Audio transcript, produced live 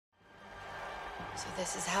So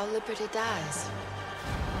this is how liberty dies.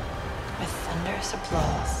 With thunderous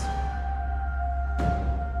applause.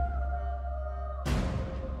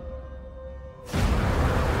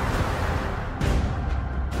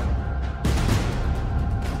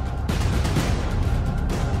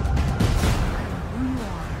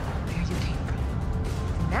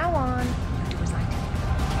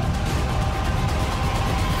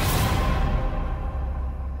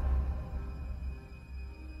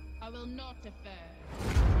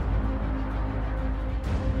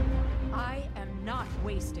 I am not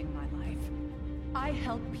wasting my life. I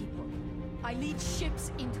help people. I lead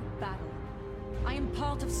ships into battle. I am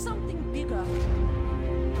part of something bigger.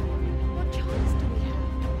 What choice do we have?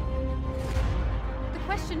 The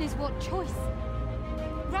question is what choice?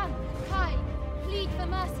 Run, hide, plead for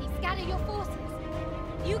mercy, scatter your forces.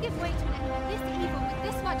 You give way to an enemy this evil with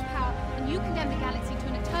this much power, and you condemn the galaxy to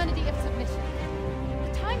an eternity of submission.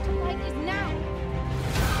 The time to fight is now.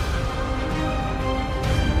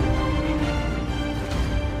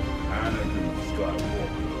 Anakin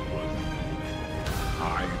Skywalker was I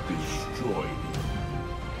destroyed him.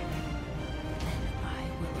 Then I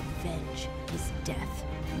will avenge his death.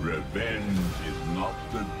 Revenge is not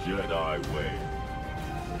the Jedi way.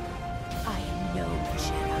 I am no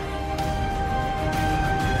Jedi.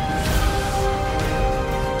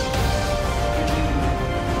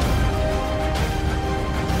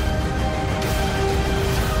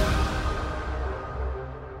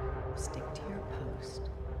 Stick to your post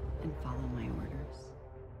and follow my orders.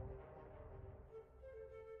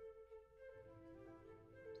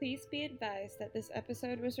 Please be advised that this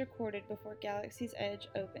episode was recorded before Galaxy's Edge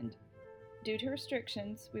opened. Due to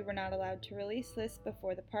restrictions, we were not allowed to release this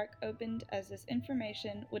before the park opened, as this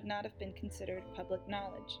information would not have been considered public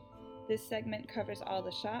knowledge. This segment covers all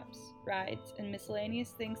the shops, rides, and miscellaneous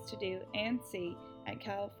things to do and see at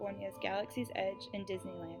California's Galaxy's Edge in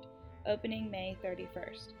Disneyland, opening May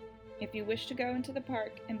 31st. If you wish to go into the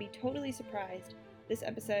park and be totally surprised, this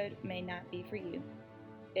episode may not be for you.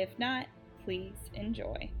 If not, please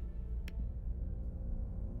enjoy.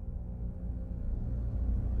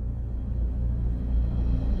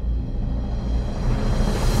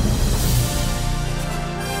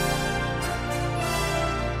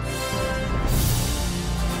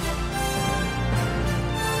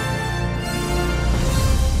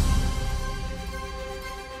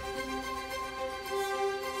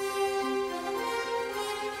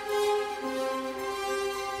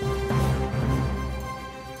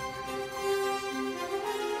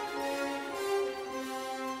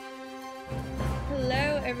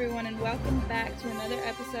 Everyone, and welcome back to another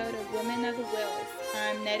episode of Women of the Wills.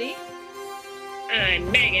 I'm Nedi. I'm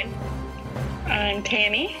Megan. I'm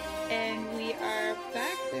Tammy. And we are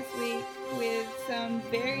back this week with some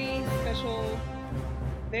very special,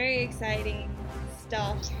 very exciting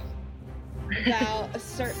stuff about a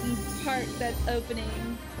certain park that's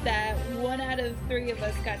opening that 1 out of 3 of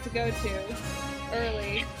us got to go to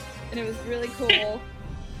early, and it was really cool.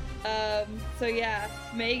 So yeah,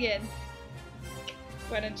 Megan,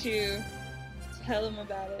 why don't you tell them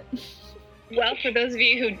about it? Well, for those of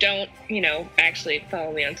you who don't, actually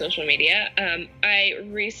follow me on social media, I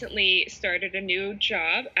recently started a new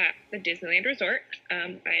job at the Disneyland Resort.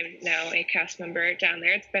 I'm now a cast member down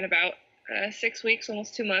there. It's been about 6 weeks,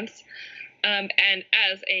 almost 2 months. And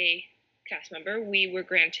as a cast member, we were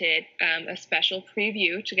granted a special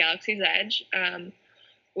preview to Galaxy's Edge,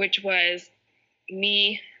 which was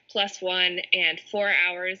me +1 and 4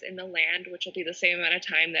 hours in the land, which will be the same amount of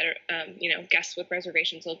time that guests with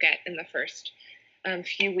reservations will get in the first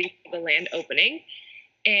few weeks of the land opening.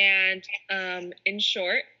 And in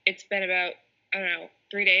short, it's been about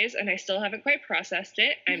 3 days, and I still haven't quite processed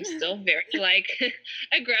it. I'm still very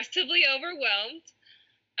aggressively overwhelmed.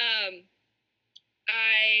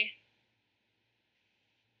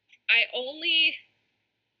 I only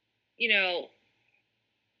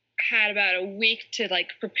had about a week to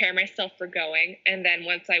prepare myself for going, and then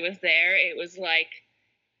once I was there, it was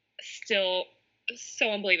still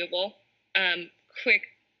so unbelievable. Quick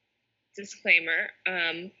disclaimer,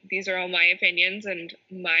 these are all my opinions and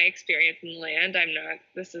my experience in the land.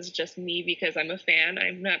 This is just me because I'm a fan.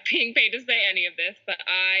 I'm not being paid to say any of this, but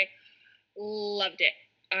I loved it.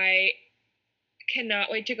 I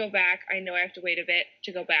cannot wait to go back. I know I have to wait a bit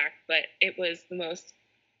to go back, but it was the most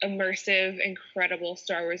immersive, incredible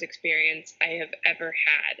Star Wars experience I have ever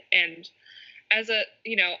had. And as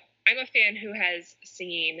I'm a fan who has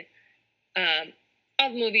seen all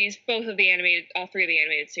the movies, all 3 of the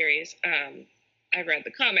animated series. I've read the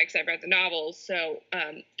comics, I've read the novels. So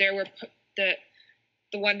the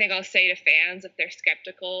one thing I'll say to fans, if they're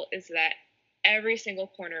skeptical, is that every single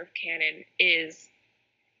corner of canon is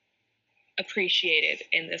appreciated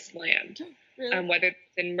in this land. Really? Whether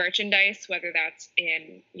it's in merchandise, whether that's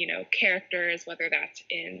in, characters, whether that's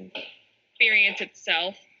in experience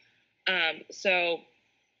itself. So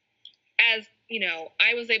as,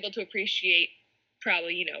 I was able to appreciate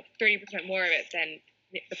probably, 30% more of it than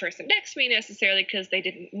the person next to me necessarily, because they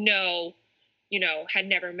didn't know, had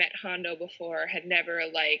never met Hondo before, had never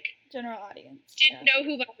general audience. Didn't know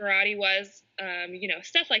who Vaporati was,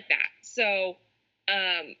 stuff like that. So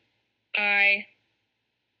I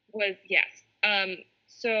was, yes.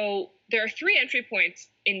 So there are 3 entry points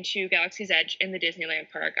into Galaxy's Edge in the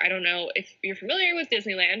Disneyland park. I don't know if you're familiar with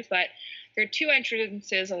Disneyland, but there are 2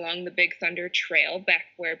 entrances along the Big Thunder Trail, back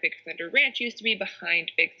where Big Thunder Ranch used to be,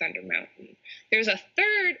 behind Big Thunder Mountain. There's a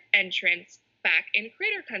 3rd entrance back in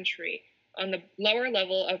Critter Country on the lower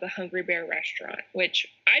level of the Hungry Bear restaurant, which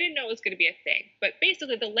I didn't know was going to be a thing. But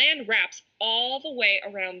basically, the land wraps all the way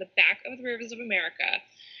around the back of the Rivers of America,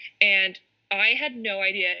 and I had no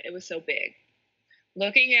idea it was so big.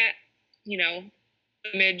 Looking at,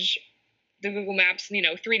 image, the Google Maps,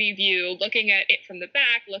 3D view, looking at it from the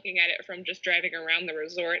back, looking at it from just driving around the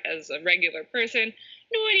resort as a regular person,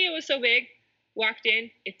 no idea it was so big. Walked in,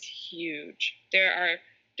 it's huge. There are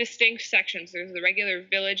distinct sections. There's the regular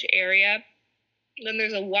village area, and then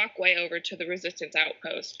there's a walkway over to the Resistance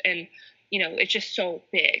Outpost, and, it's just so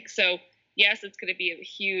big. So, yes, it's going to be a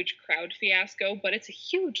huge crowd fiasco, but it's a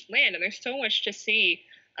huge land, and there's so much to see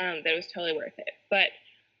that it was totally worth it. But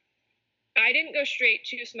I didn't go straight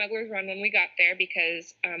to Smuggler's Run when we got there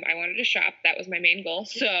because I wanted to shop. That was my main goal.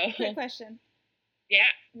 So, quick question. Yeah.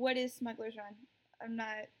 What is Smuggler's Run? I'm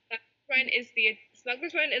not.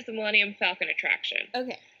 Smuggler's Run is the Millennium Falcon attraction.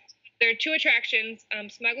 Okay. There are 2 attractions,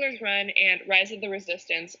 Smuggler's Run and Rise of the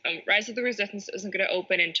Resistance. Rise of the Resistance isn't going to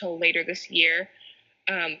open until later this year,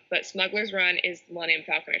 but Smuggler's Run is the Millennium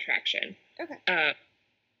Falcon attraction. Okay.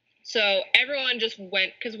 So everyone just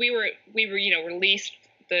went, because we were released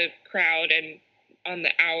the crowd and on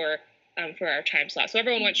the hour for our time slot. So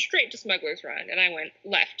everyone went straight to Smuggler's Run, and I went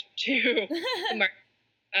left to the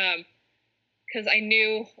market. Because I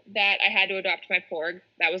knew that I had to adopt my Porg.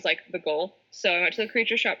 That was the goal. So I went to the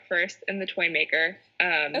creature shop first and the toy maker.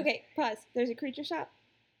 Okay, pause. There's a creature shop?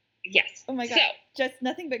 Yes. Oh my god. Just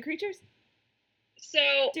nothing but creatures?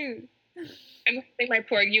 So, dude. I'm holding my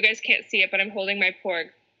Porg. You guys can't see it, but I'm holding my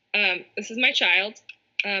Porg. This is my child.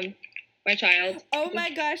 My child. Oh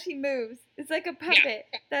my gosh, he moves. It's like a puppet.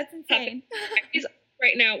 Yeah. That's insane. He's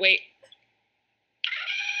right now. Wait.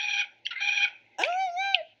 Oh my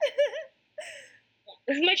god.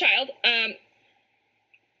 This is my child.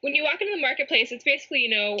 When you walk into the marketplace, it's basically,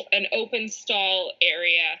 an open stall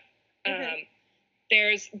area. Okay.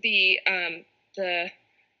 There's the kind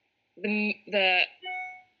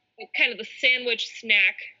of the sandwich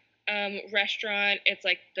snack restaurant. It's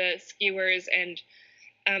like the skewers, and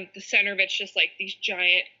the center of it's just like these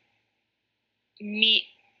giant meat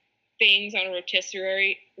things on a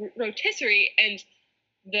rotisserie, and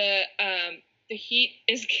the heat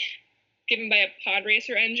is given by a pod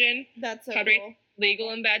racer engine. That's so pod cool. Racer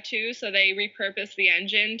legal in Batuu, so they repurpose the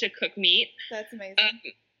engine to cook meat. That's amazing.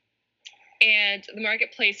 And the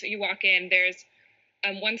marketplace that you walk in, there's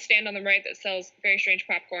one stand on the right that sells very strange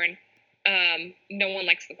popcorn. No one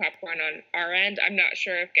likes the popcorn on our end. I'm not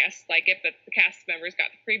sure if guests like it, but the cast members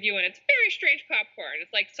got the preview, and it's very strange popcorn.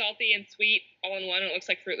 It's salty and sweet all in one. It looks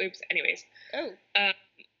like Fruit Loops. Anyways. Oh.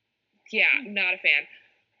 Yeah, not a fan.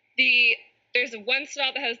 There's one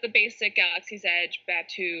stall that has the basic Galaxy's Edge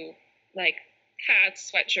Batuu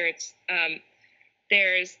hats, sweatshirts.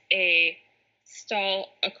 There's a stall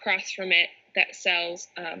across from it that sells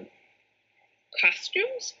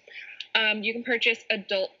costumes. You can purchase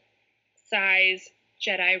adult size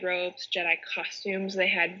Jedi robes, Jedi costumes. They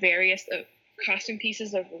had various costume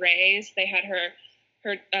pieces of Rey's. They had her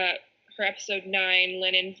episode 9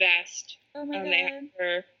 linen vest. Oh my god.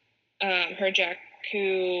 They had her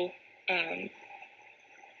Jakku.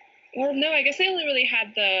 Well, no, I guess they only really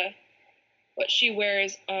had what she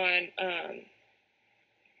wears on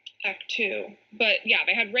Act 2. But yeah,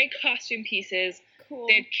 they had Rey costume pieces. Cool.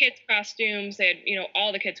 They had kids costumes. They had,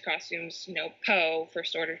 all the kids costumes, Poe,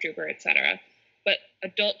 First Order Trooper, etc. But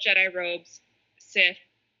adult Jedi robes, Sith,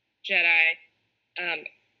 Jedi,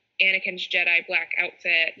 Anakin's Jedi black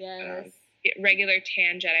outfit, yes. Regular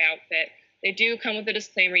tan Jedi outfit. They do come with a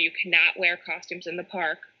disclaimer: you cannot wear costumes in the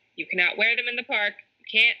park. You cannot wear them in the park. You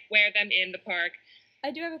can't wear them in the park.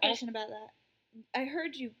 I do have a question about that. I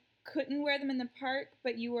heard you couldn't wear them in the park,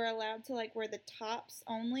 but you were allowed to wear the tops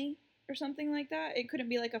only or something like that. It couldn't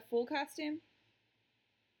be a full costume.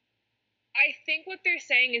 I think what they're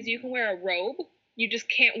saying is you can wear a robe, you just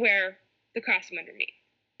can't wear the costume underneath.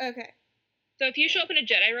 Okay. So if you show up in a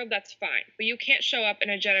Jedi robe, that's fine. But you can't show up in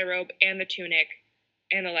a Jedi robe and the tunic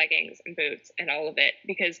and the leggings and boots and all of it.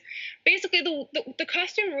 Because basically the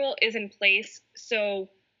costume rule is in place so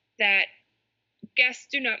that guests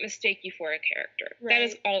do not mistake you for a character. Right. That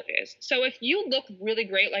is all it is. So if you look really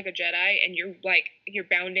great like a Jedi and you're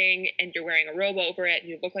bounding and you're wearing a robe over it and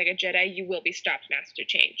you look like a Jedi, you will be stopped and asked to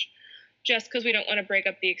change. Just because we don't want to break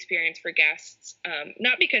up the experience for guests.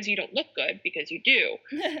 Not because you don't look good, because you do.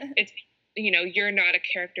 It's, you're not a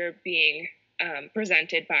character being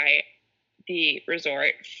presented by the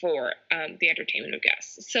resort for the entertainment of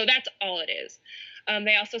guests. So that's all it is.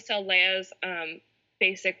 They also sell Leia's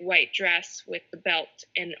basic white dress with the belt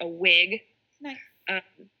and a wig. Nice.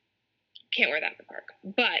 Can't wear that in the park.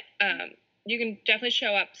 But you can definitely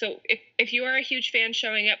show up. So if you are a huge fan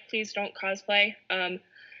showing up, please don't cosplay.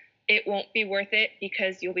 It won't be worth it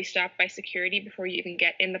because you'll be stopped by security before you even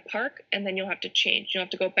get in the park, and then you'll have to change. You'll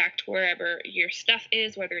have to go back to wherever your stuff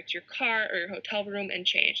is, whether it's your car or your hotel room, and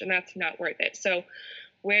change, and that's not worth it. So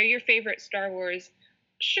wear your favorite Star Wars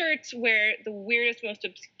shirts, wear the weirdest, most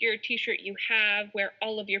obscure t-shirt you have, wear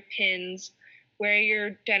all of your pins, wear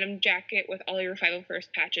your denim jacket with all your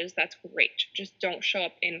 501st patches. That's great. Just don't show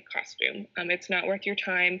up in costume. It's not worth your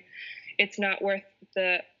time. It's not worth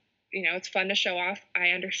it's fun to show off. I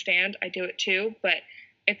understand. I do it too, but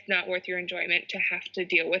it's not worth your enjoyment to have to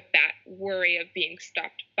deal with that worry of being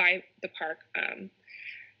stopped by the park.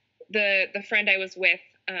 The friend I was with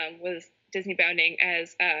was Disney bounding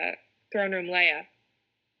as Throne Room Leia,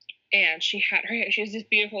 and she has this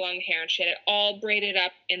beautiful long hair, and she had it all braided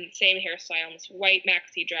up in the same hairstyle, and this white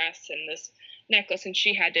maxi dress and this necklace, and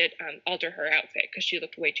she had to alter her outfit because she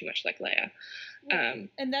looked way too much like Leia.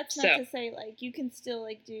 And that's not to say you can still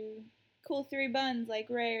do cool 3 buns like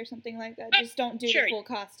Rey or something like that. Just don't do the full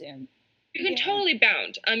costume. You can totally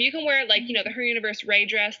bound. You can wear the Her Universe Rey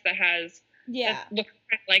dress that has that look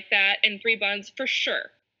like that and 3 buns for sure.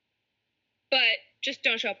 But just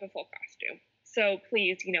don't show up in full costume. So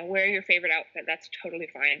please, wear your favorite outfit. That's totally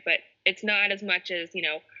fine. But it's not as much as,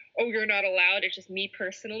 oh, you're not allowed. It's just me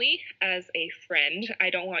personally as a friend. I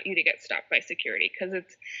don't want you to get stopped by security because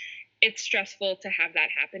it's stressful to have that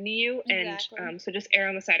happen to you. Exactly. And so just err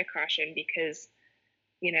on the side of caution because,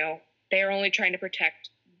 they're only trying to protect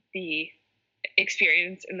the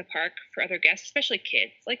experience in the park for other guests, especially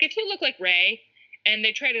kids. If you look like Rey and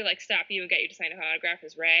they try to stop you and get you to sign an autograph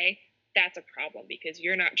as Rey, that's a problem because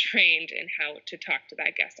you're not trained in how to talk to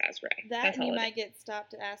that guest as Rey. That and you might get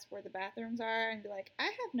stopped to ask where the bathrooms are and be like, I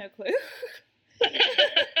have no clue.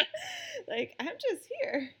 I'm just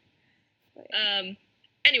here.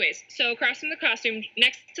 Anyways, so across from the costume,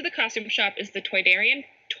 next to the costume shop is the Toydarian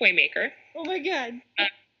Toy Maker. Oh my god.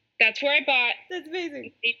 That's where I bought. That's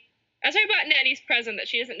amazing. That's where I bought Nedi's present that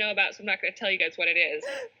she doesn't know about, so I'm not going to tell you guys what it is.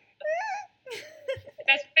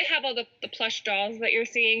 That's where they have all the plush dolls that you're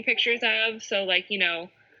seeing pictures of. So, they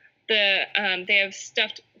have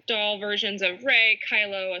stuffed doll versions of Rey,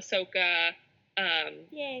 Kylo, Ahsoka.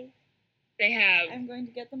 Yay. They have... I'm going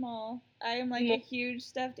to get them all. I am a huge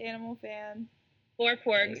stuffed animal fan. More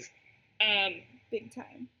porgs. Big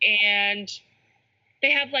time. And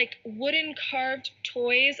they have wooden carved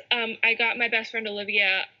toys. I got my best friend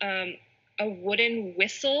Olivia a wooden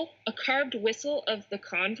whistle, a carved whistle of the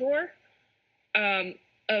Convor,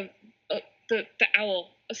 of the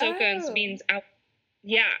owl, Ahsoka and Sabine's owl.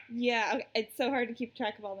 Yeah. Yeah. Okay. It's so hard to keep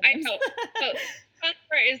track of all the names. I know. So,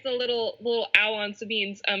 Convor is the little owl on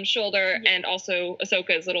Sabine's shoulder, and also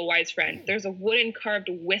Ahsoka's little wise friend. There's a wooden carved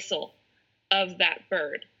whistle of that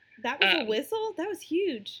bird. That was a whistle? That was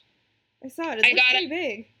huge. I saw it. It's pretty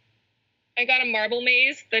big. I got a marble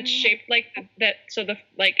maze that's shaped like that. So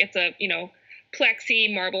it's a,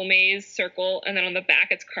 plexi marble maze circle. And then on the back,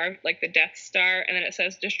 it's carved like the Death Star. And then it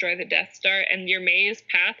says destroy the Death Star. And your maze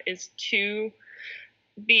path is to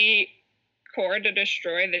the core to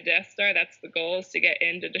destroy the Death Star. That's the goal, is to get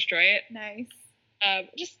in to destroy it. Nice.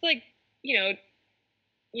 Just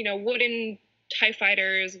wooden TIE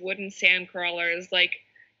fighters, wooden sand crawlers,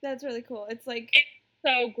 that's really cool. It's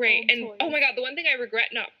so great. And toys. Oh my god, the one thing I regret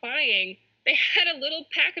not buying, they had a little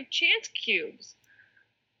pack of chance cubes.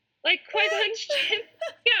 Qui-Gon's chance.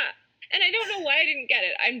 Yeah. And I don't know why I didn't get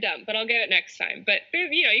it. I'm dumb, but I'll get it next time. But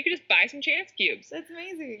you can just buy some chance cubes. That's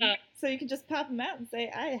amazing. So you can just pop them out and say,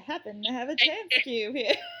 I happen to have a chance cube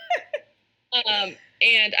here.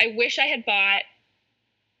 And I wish I had bought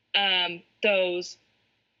those,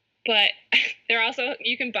 but they're also,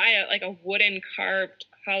 you can buy a wooden carved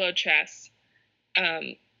hollow chest,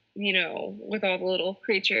 with all the little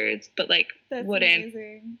creatures, but That's wooden.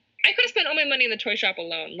 Amazing. I I could have spent all my money in the toy shop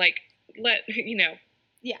alone. Like,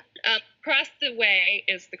 Yeah. Across the way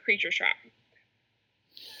is the creature shop.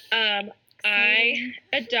 I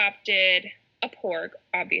adopted a porg,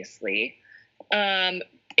 obviously.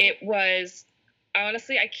 It was,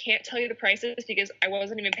 honestly, I can't tell you the prices because I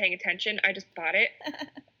wasn't even paying attention. I just bought it.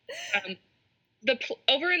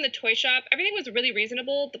 Over in the toy shop, everything was really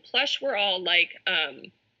reasonable. The plush were all like, I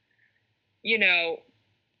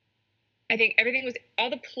think all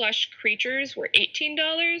the plush creatures were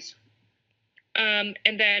 $18. And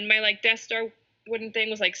then my like Death Star wooden thing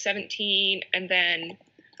was like $17, and then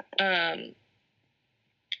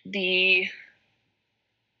it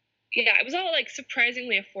was all like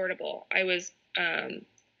surprisingly affordable. I was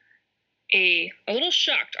a little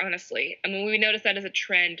shocked, honestly. I mean, we noticed that as a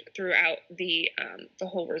trend throughout the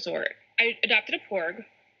whole resort. I adopted a porg.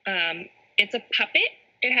 It's a puppet.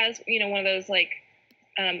 It has one of those like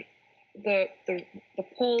the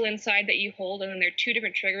pole inside that you hold, and then there are two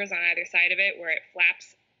different triggers on either side of it where it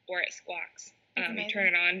flaps or it squawks. You turn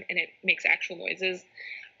it on and it makes actual noises.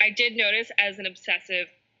 I did notice, as an obsessive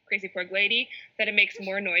crazy porg lady, that it makes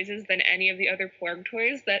more noises than any of the other porg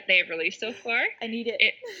toys that they have released so far. I need it.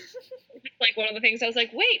 It's like one of the things I was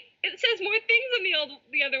like, wait, it says more things than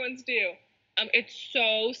the other ones do. It's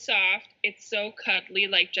so soft. It's so cuddly,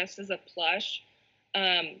 like just as a plush.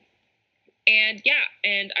 And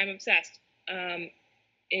I'm obsessed.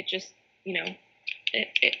 It just,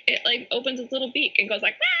 it like opens its little beak and goes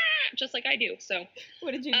like, ah, just like I do. So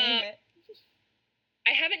what did you name it?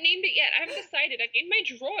 I haven't named it yet. I haven't decided. I named my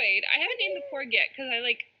droid. I haven't named the porg yet because I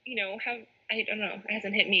don't know. It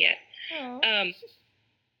hasn't hit me yet. Aww.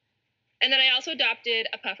 And then I also adopted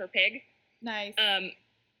a puffer pig. Nice.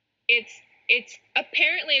 It's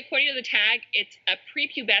apparently, according to the tag, it's a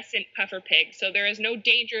prepubescent puffer pig, so there is no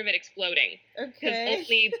danger of it exploding. Okay.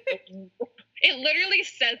 It literally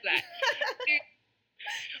says that.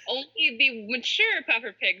 Only the mature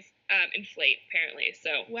puffer pigs inflate, apparently.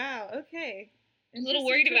 So. Wow. Okay. I was a little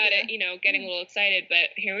worried about it, getting a little excited,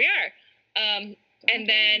 but here we are. And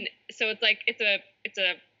then, so it's like it's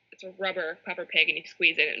a rubber puffer pig, and you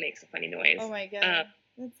squeeze it, and it makes a funny noise. Oh my god,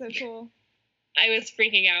 that's so cool. I was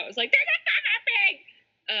freaking out. I was like, "There's a puffer pig!"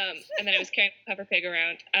 And then I was carrying the puffer pig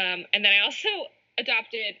around. And then I also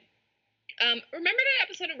adopted. Remember that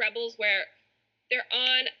episode of Rebels where they're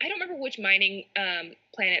on? I don't remember which mining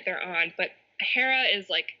planet they're on, but Hera is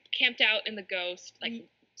like camped out in the Ghost, like.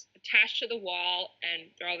 Attached to the wall, and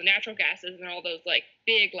there are all the natural gases, and all those like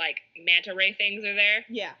big like manta ray things are there.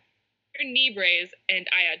 Yeah. They're Nebrays, and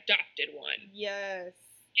I adopted one. Yes.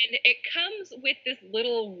 And it comes with this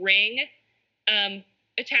little ring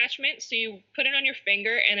attachment, so you put it on your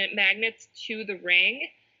finger, and it magnets to the ring.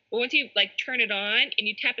 But once you like turn it on and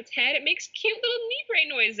you tap its head, it makes cute little Nebray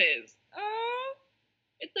noises. Oh.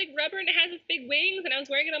 It's like rubber, and it has its big wings, and I was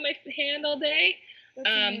wearing it on my hand all day. That's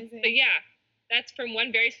amazing. But yeah. That's from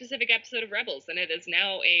one very specific episode of Rebels, and it is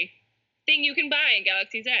now a thing you can buy in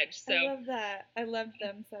Galaxy's Edge. So I love that. I loved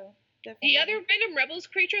them, so definitely. The other random Rebels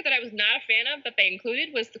creature that I was not a fan of that they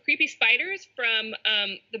included was the creepy spiders from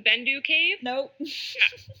the Bendu cave. Nope.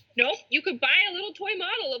 Nope. You could buy a little toy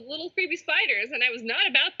model of little creepy spiders, and I was not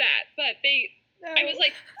about that. But I was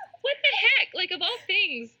like, what the heck? Like, of all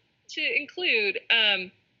things to include.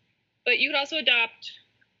 But you could also adopt.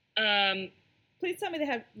 Please tell me they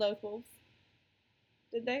have Loth wolves.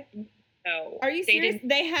 Did they? No. Are you serious?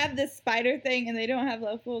 They have this spider thing and they don't have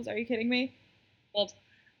Loth wolves? Are you kidding me? Wolves.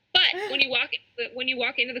 But when you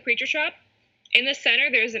walk into the creature shop, in the center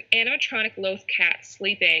there's an animatronic Loth cat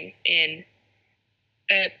sleeping in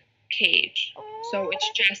a cage. Aww. So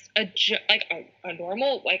it's just a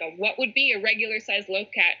normal, like a what would be a regular sized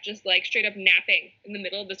Loth cat, just like straight up napping in the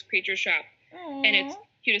middle of this creature shop. Aww. And it's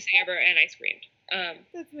cutest thing ever, and I screamed.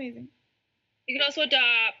 That's amazing. You can also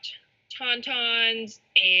adopt Tauntauns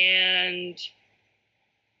and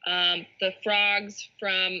the frog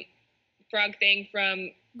thing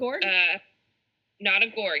from Gorg? Not a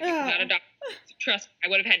Gorg. You cannot adopt. Trust me, I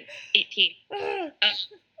would have had 18.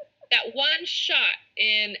 That one shot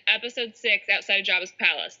in episode 6 outside of Jabba's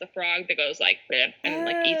palace, the frog that goes like and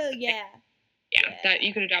like eats. Yeah. That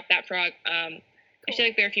you could adopt that frog. Cool. I feel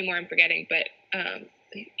like there are a few more I'm forgetting, but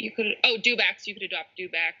you could. Oh, Dewbacks. You could adopt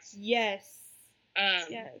Dewbacks. Yes.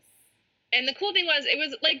 Yes. And the cool thing was, it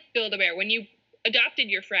was like Build-A-Bear. When you adopted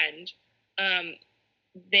your friend,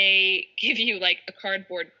 they give you like a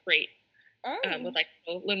cardboard crate with like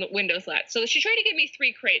little window slats. So she tried to give me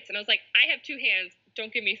 3 crates, and I was like, I have 2 hands.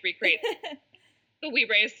 Don't give me 3 crates. The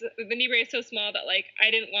Nebray is so small that like I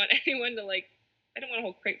didn't want anyone to like. I don't want a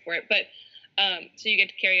whole crate for it, but so you get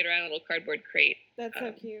to carry it around in a little cardboard crate. That's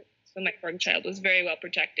so cute. So my fourth child was very well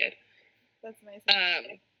protected. That's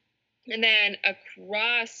amazing. And then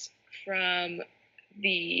across from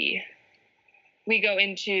we go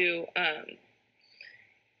into,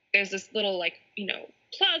 there's this little, like, you know,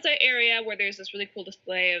 plaza area where there's this really cool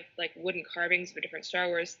display of, like, wooden carvings of different Star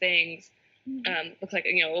Wars things. Looks like,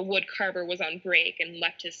 you know, a wood carver was on break and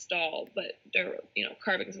left his stall, but there were, you know,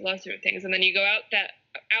 carvings of lots of different things. And then you go out the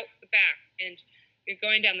back, and you're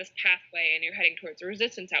going down this pathway, and you're heading towards the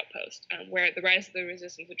Resistance outpost, where the Rise of the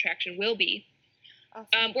Resistance attraction will be.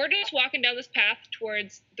 Awesome. We're just walking down this path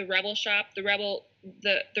towards the Rebel shop.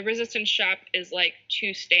 The Resistance shop is like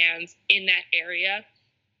 2 stands in that area,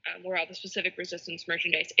 where all the specific Resistance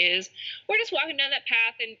merchandise is. We're just walking down that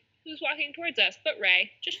path, and who's walking towards us but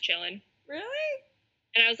Ray, just chilling. Really?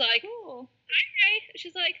 And I was like, Cool. "Hi, Ray." And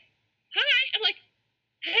she's like, "Hi." I'm like,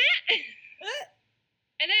 "Huh?"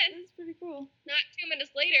 And then, That's pretty cool. not 2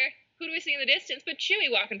 minutes later, who do we see in the distance but Chewie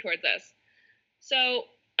walking towards us? So,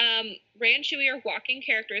 Ray and Chewie are walking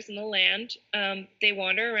characters in the land. They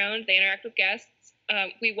wander around. They interact with guests.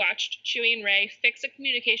 We watched Chewie and Ray fix a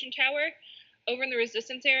communication tower over in the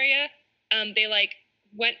Resistance area. They, like,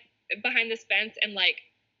 went behind this fence and, like,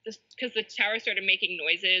 because the tower started making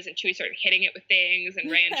noises and Chewie started hitting it with things, and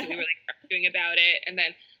Ray and Chewie were, like, arguing about it. And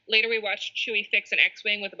then later we watched Chewie fix an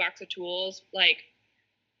X-Wing with a box of tools. Like,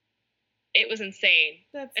 it was insane.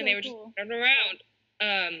 That's And they were cool. just running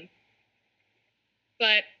around.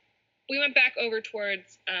 But we went back over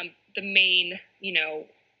towards the main, you know,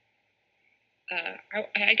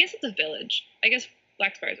 I guess it's a village. I guess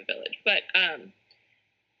Blackspire is a village. But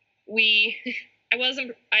we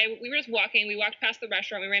were just walking. We walked past the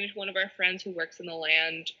restaurant. We ran into one of our friends who works in the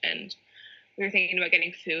land, and we were thinking about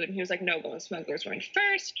getting food. And he was like, "No, go on Smuggler's Run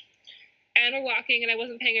first." And we're walking, and I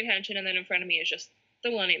wasn't paying attention. And then in front of me is just the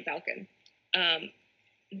Millennium Falcon.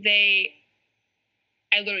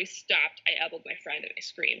 I literally stopped. I elbowed my friend and I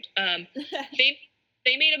screamed.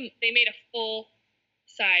 They made a full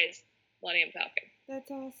size Millennium Falcon.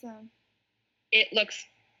 That's awesome. It looks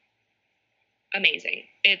amazing.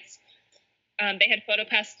 It's they had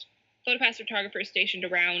PhotoPass photographers stationed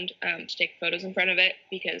around to take photos in front of it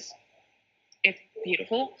because it's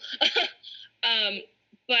beautiful.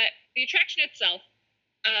 But the attraction itself,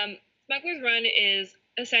 Smuggler's Run is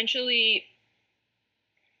essentially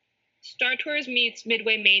Star Tours meets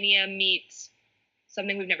Midway Mania meets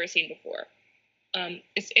something we've never seen before.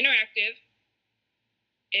 It's interactive.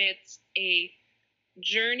 It's a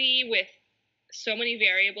journey with so many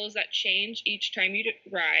variables that change each time you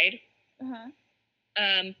ride.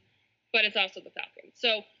 But it's also the Falcon.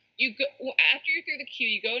 So you go after you're through the queue,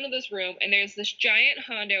 you go into this room, and there's this giant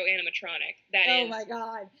Hondo animatronic that is. Oh my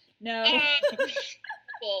god, no!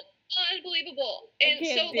 Unbelievable. I And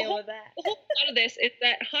can't so deal with that. the whole plot of this is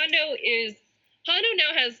that Hondo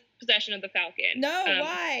now has possession of the Falcon. No,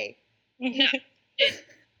 why? No,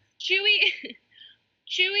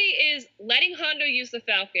 Chewie is letting Hondo use the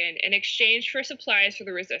Falcon in exchange for supplies for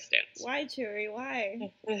the Resistance. Why, Chewie?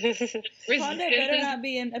 Why? Resistance Hondo better not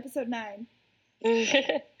be in episode 9.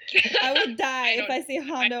 I would die if I see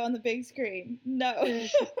Hondo on the big screen. No.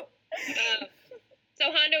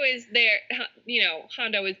 So Hondo is there, you know,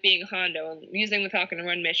 Hondo is being Hondo and using the Falcon to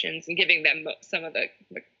run missions and giving them some of the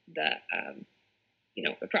you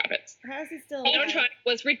know, the profits. How is he still Hondo alive?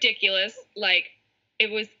 was ridiculous. Like, it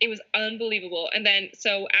was unbelievable. And then,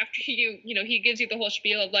 so after he gives you the whole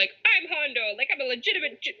spiel of like, I'm Hondo, like I'm a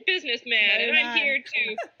legitimate businessman, and I'm here to,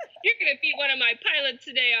 you're going to be one of my pilots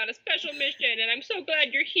today on a special mission, and I'm so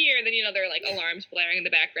glad you're here. And then, you know, there are like alarms blaring in the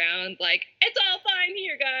background, like, it's all fine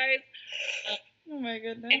here, guys. Oh my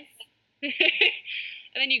goodness. And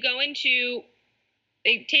then you go into,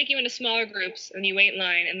 they take you into smaller groups, and you wait in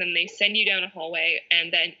line, and then they send you down a hallway,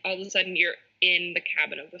 and then all of a sudden you're in the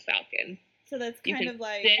cabin of the Falcon. So that's You kind can of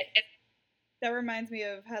like, sit that reminds me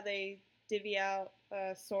of how they divvy out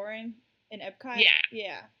Soarin' in Epcot. Yeah.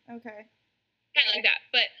 Yeah, okay. kind of like that.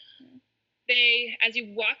 But as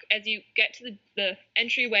you get to the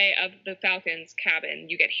entryway of the Falcon's cabin,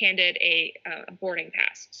 you get handed a boarding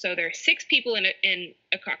pass. So there are 6 people in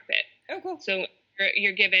a cockpit. Oh, cool. So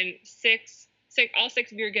you're given all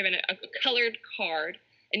 6 of you are given a colored card,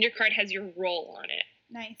 and your card has your role on it.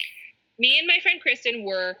 Nice. Me and my friend Kristen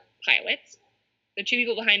were pilots. The 2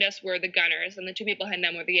 people behind us were the gunners, and the 2 people behind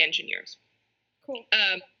them were the engineers. Cool.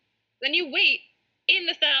 Then you wait in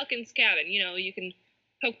the Falcon's cabin. You know, you can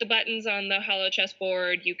poke the buttons on the hollow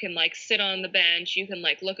chessboard. You can, like, sit on the bench. You can,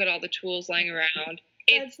 like, look at all the tools lying around.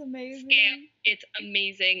 That's amazing. It's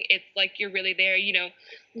amazing. It's like you're really there. You know,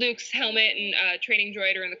 Luke's helmet and training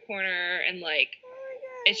droid are in the corner, and, like,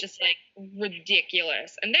 it's just, like,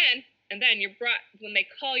 ridiculous. And then, And then you're brought, when they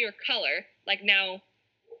call your color, like now,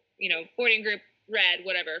 boarding group red,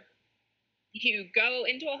 whatever, you go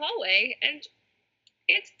into a hallway, and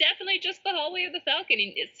it's definitely just the hallway of the Falcon.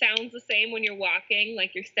 It sounds the same when you're walking,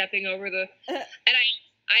 like you're stepping over the... And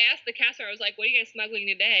I asked the caster, I was like, what are you guys smuggling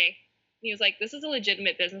today? And he was like, this is a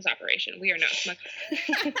legitimate business operation. We are not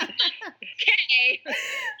smuggling. Okay.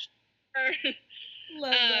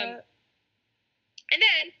 Love that. And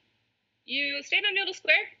then you stand on Noodle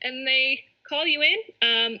Square, and they call you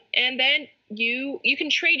in, and then you can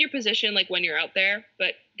trade your position, like, when you're out there,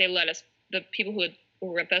 but they let us, the people who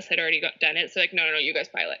were with us had already done it, so like, no, you guys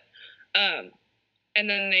pilot. And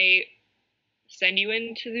then they send you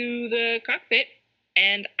into the cockpit,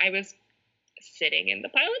 and I was sitting in the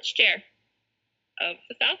pilot's chair of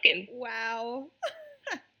the Falcon. Wow.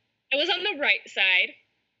 I was on the right side.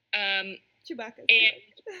 Chewbacca. And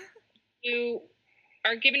you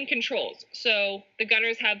are given controls. So the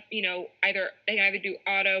gunners have, they can either do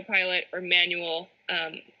autopilot or manual.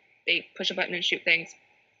 They push a button and shoot things.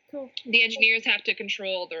 Cool. The engineers have to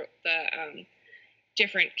control the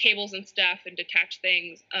different cables and stuff and detach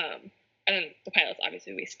things. And then the pilots,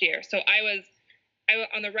 obviously, we steer. So I was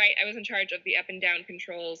on the right. I was in charge of the up and down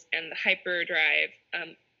controls and the hyperdrive.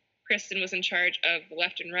 Kristen was in charge of the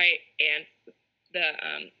left and right and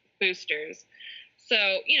the boosters.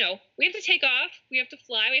 So, we have to take off. We have to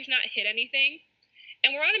fly. We have to not hit anything.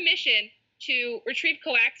 And we're on a mission to retrieve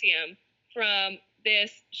coaxium from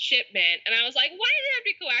this shipment. And I was like, why does it have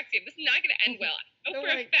to be coaxium? This is not going to end well. I know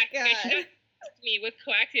for a fact that she doesn't trust me with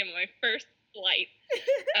coaxium on my first flight.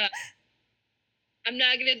 I'm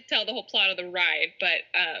not going to tell the whole plot of the ride, but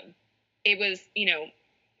it was,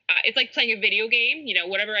 it's like playing a video game.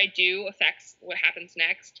 Whatever I do affects what happens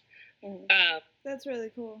next. That's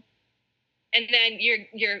really cool. And then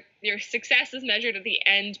your success is measured at the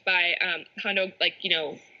end by Hondo,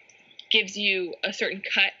 gives you a certain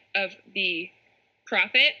cut of the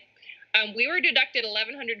profit. We were deducted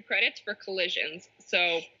 1,100 credits for collisions, so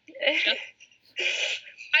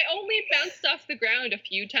I only bounced off the ground a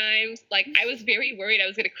few times. Like, I was very worried I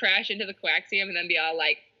was going to crash into the coaxium and then be all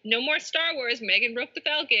like, no more Star Wars, Megan broke the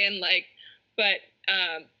Falcon. But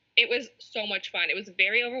it was so much fun. It was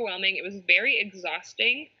very overwhelming. It was very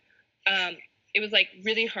exhausting. It was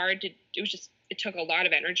really hard it took a lot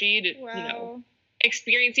of energy to,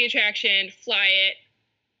 experience the attraction, fly it,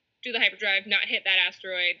 do the hyperdrive, not hit that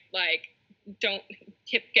asteroid, don't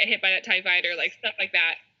get hit by that TIE fighter, stuff like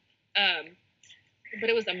that. But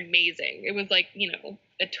it was amazing. It was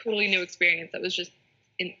a totally new experience that was just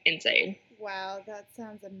insane. Wow, that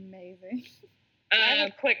sounds amazing. I have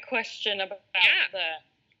a quick question about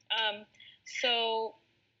that. So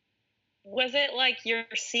was it your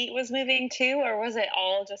seat was moving too, or was it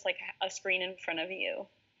all just a screen in front of you?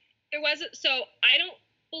 There wasn't. So I don't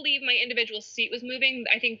believe my individual seat was moving.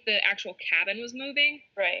 I think the actual cabin was moving.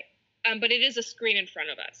 Right. But it is a screen in front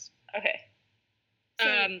of us. Okay.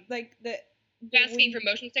 So, asking for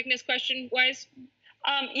motion sickness question wise?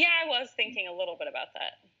 Yeah, I was thinking a little bit about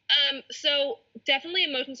that. So definitely a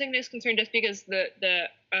motion sickness concern, just because the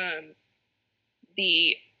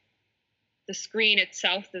screen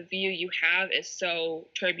itself, the view you have is so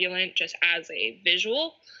turbulent just as a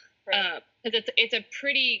visual. Right. Because it's a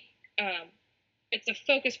pretty it's a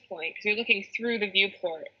focus point, because you're looking through the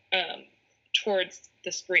viewport towards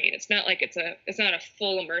the screen. It's not it's not a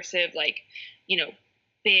full immersive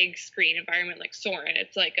big screen environment like Soarin'.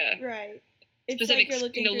 It's like a right. It's specific you're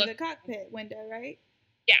looking through the cockpit window, right?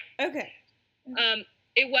 Yeah. Okay.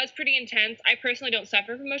 It was pretty intense. I personally don't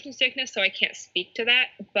suffer from motion sickness, so I can't speak to that.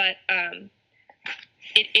 But I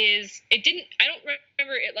don't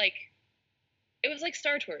remember it it was like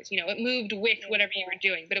Star Tours, it moved with whatever you were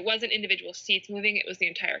doing, but it wasn't individual seats moving, it was the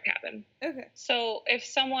entire cabin. Okay. So if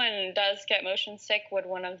someone does get motion sick, would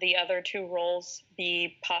one of the other two roles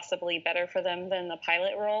be possibly better for them than the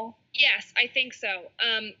pilot role? Yes, I think so.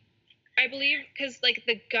 I believe, because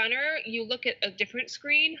the gunner, you look at a different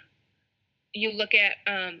screen. You look at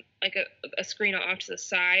a screen off to the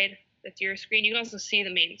side. That's your screen. You can also see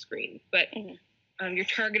the main screen, but your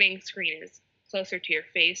targeting screen is closer to your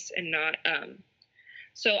face and not.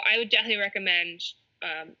 So I would definitely recommend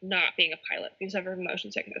not being a pilot because of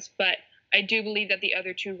motion sickness. But I do believe that the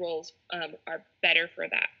other two roles are better for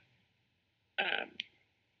that.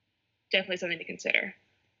 Definitely something to consider.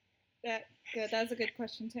 That's a good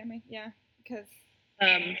question, Tammy. Yeah, because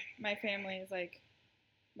my family is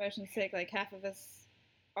motion sick. Half of us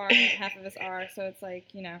are, half of us are. So it's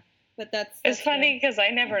but that's it's funny because I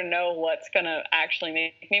never know what's gonna actually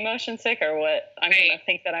make me motion sick or what I'm gonna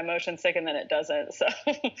think that I'm motion sick and then it doesn't. So,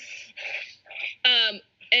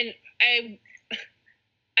 and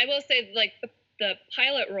I will say, like, the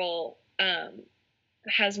pilot role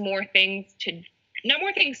has more things to, not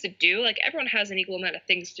more things to do. Like, everyone has an equal amount of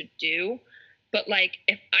things to do. But, like,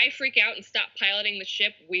 if I freak out and stop piloting the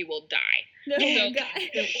ship, we will die. Oh So, my God.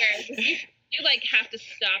 whereas if you, like, have to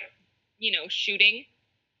stop, shooting,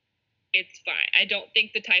 it's fine. I don't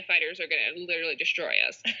think the TIE fighters are going to literally destroy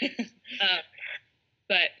us.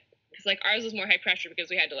 But, because, like, ours was more high pressure because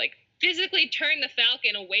we had to, like, physically turn the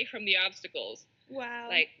Falcon away from the obstacles. Wow.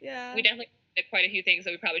 Like, yeah. we definitely did quite a few things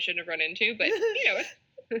that we probably shouldn't have run into, but,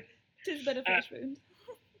 Tis but a fresh wound.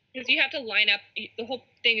 Because you have to line up, the whole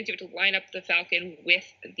thing is you have to line up the Falcon with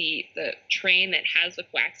the train that has the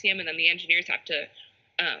coaxium, and then the engineers have to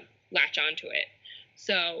latch onto it.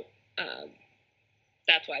 So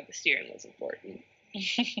that's why the steering was important.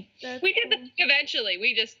 We did the thing eventually.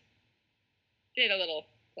 We just did a little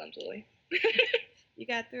clumsily. You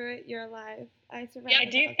got through it. You're alive. I survived. Yeah, I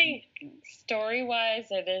do think story-wise,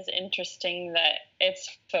 it is interesting that it's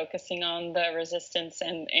focusing on the resistance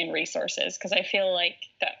and resources, because I feel like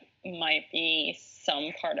that might be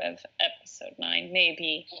some part of episode 9,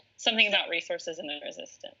 maybe something about resources and the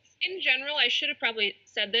resistance. In general, I should have probably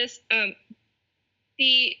said this.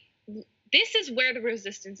 This is where the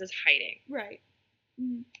resistance is hiding. Right.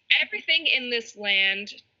 Mm-hmm. Everything in this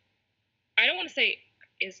land, I don't want to say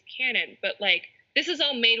is canon, but like, this is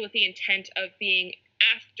all made with the intent of being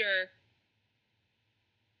after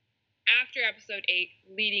episode 8,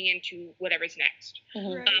 leading into whatever's next.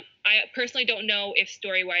 Mm-hmm. Right. I personally don't know if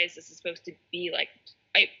story-wise this is supposed to be like,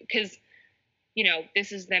 because,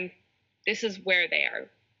 this is where they are,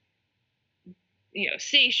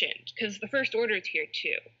 stationed, because the First Order is here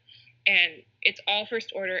too. And it's all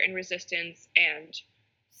First Order and Resistance, and,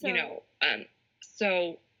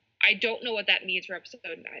 so I don't know what that means for episode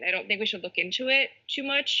 9. I don't think we should look into it too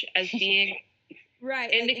much as being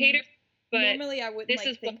right indicator. But normally I wouldn't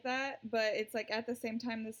think that, but it's like at the same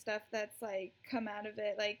time the stuff that's like come out of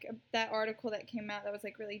it, like that article that came out that was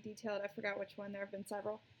like really detailed. I forgot which one. There have been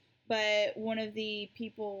several, but one of the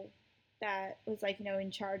people that was like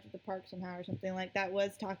in charge of the park somehow or something like that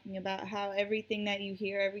was talking about how everything that you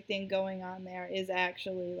hear, everything going on there is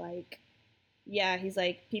actually like. Yeah, he's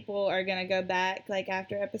like, people are going to go back, like,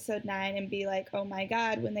 after episode 9 and be like, oh my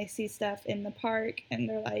God, when they see stuff in the park, and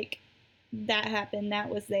they're like, that happened, that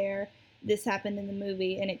was there, this happened in the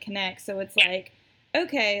movie, and it connects. So it's like,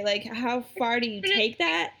 okay, like, how far do you take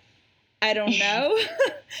that? I don't know.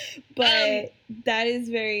 But that is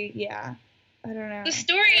very, I don't know. The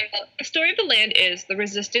story of the land is the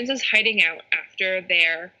Resistance is hiding out after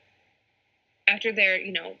their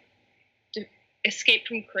escape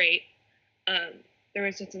from Crate. The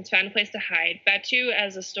Resistance found a place to hide. Batuu,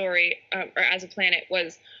 as a story, or as a planet,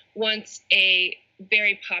 was once a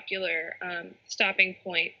very popular stopping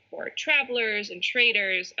point for travelers and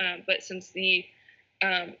traders. But since the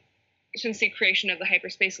creation of the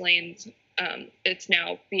hyperspace lanes, it's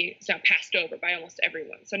now passed over by almost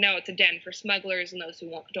everyone. So now it's a den for smugglers and those who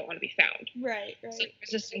don't want to be found. Right. So the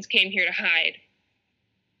Resistance came here to hide,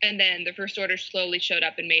 and then the First Order slowly showed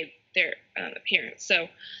up and made their appearance. So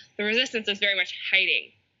the Resistance is very much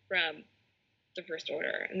hiding from the First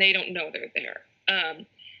Order, and they don't know they're there.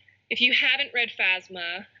 If you haven't read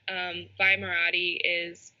Phasma, Vi Marati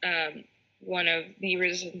is one of the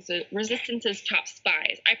Resistance's top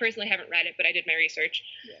spies. I personally haven't read it, but I did my research.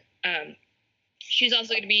 Yeah. She's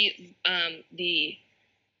also going to be the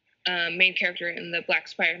main character in the Black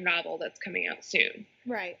Spire novel that's coming out soon.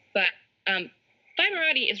 Right. But Vi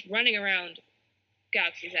Marati is running around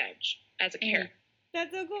Galaxy's Edge as a character.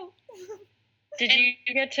 That's so cool. Did you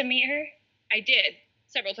get to meet her? I did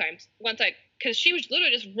several times. Because she was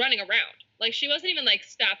literally just running around. Like, she wasn't even like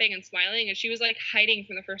stopping and smiling, and she was like hiding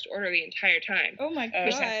from the First Order the entire time. Oh my God.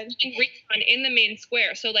 In the main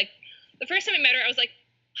square. So like, the first time I met her, I was like,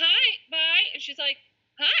 "Hi, bye," and she's like,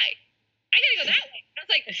 "Hi, I gotta go that way." And I was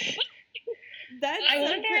like, "What?" That's I so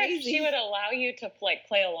wonder crazy. if she would allow you to like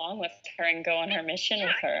play along with her and go on her mission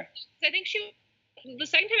with her. I think the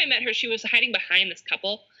second time I met her, she was hiding behind this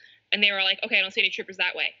couple, and they were like, "Okay, I don't see any troopers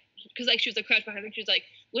that way," because like she was like crouched behind them. She was like,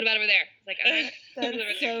 "What about over there?" I was like,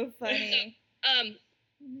 That's so funny. So,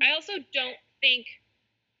 I also don't think.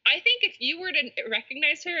 I think if you were to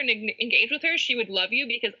recognize her and engage with her, she would love you,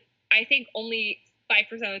 because I think only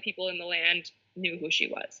 5% of the people in the land knew who she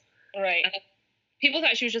was. Right. People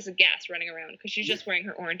thought she was just a guest running around because she's just wearing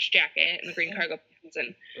her orange jacket and the green cargo pants,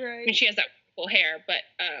 and right. I mean, she has that full hair. But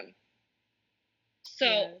and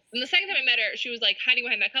the second time I met her, she was like hiding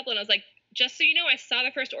behind that couple, and I was like, "Just so you know, I saw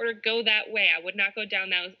the First Order go that way. I would not go down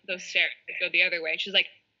those stairs. I'd go the other way." And she's like,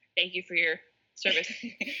 "Thank you for your service."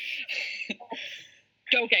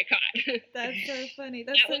 don't get caught. That's so funny.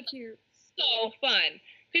 That's so cute. So fun.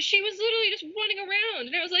 Because she was literally just running around.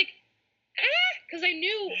 And I was like, because I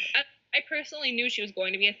knew, I personally knew she was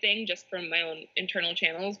going to be a thing just from my own internal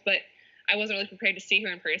channels, but I wasn't really prepared to see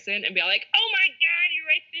her in person and be like, oh my God, you're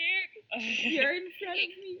right there. You're in front of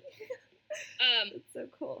me. That's so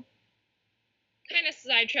cool. Kind of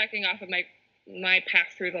sidetracking off of my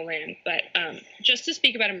path through the land, but just to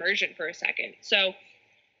speak about immersion for a second. So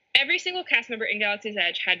every single cast member in Galaxy's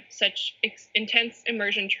Edge had such intense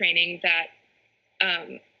immersion training that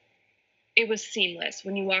it was seamless.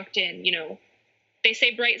 When you walked in, you know, they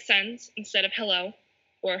say bright suns instead of hello,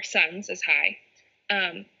 or suns is hi.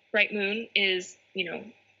 Bright moon is, you know,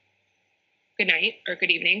 good night or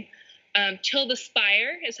good evening. Till the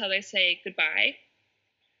spire is how they say goodbye.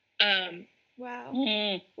 Wow.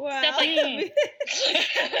 Mm. Wow. Stuff like that.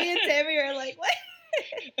 Me and Tammy are like, what?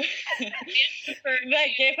 That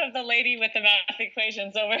gif of the lady with the math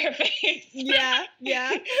equations over her face. Yeah.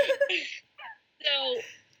 So,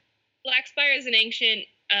 Black Spire is an ancient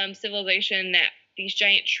civilization that these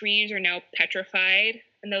giant trees are now petrified,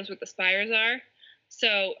 and those are what the spires are.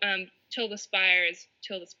 So, till the spire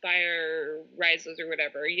rises or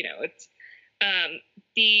whatever, you know, it's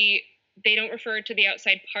they don't refer to the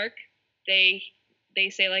outside park. They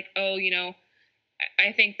say like, oh, you know,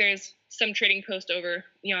 I think there's some trading post over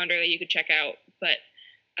yonder that you could check out, but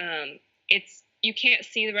you can't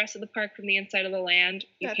see the rest of the park from the inside of the land.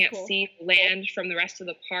 You That's can't cool. see the land from the rest of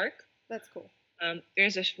the park. That's cool.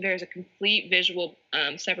 There's a complete visual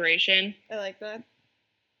separation. I like that.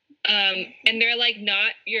 And they're like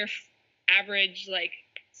not your average like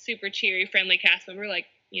super cheery friendly cast member, like,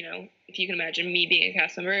 you know, if you can imagine me being a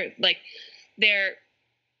cast member. Like they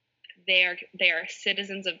are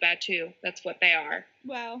citizens of Batuu. That's what they are.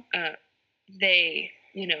 Wow. They,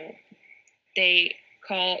 you know, they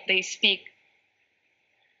speak,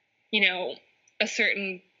 you know, a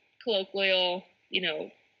certain colloquial, you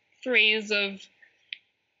know, phrase of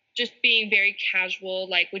just being very casual.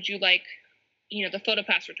 Like, would you like, you know, the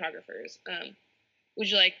PhotoPass photographers, would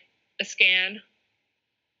you like a scan?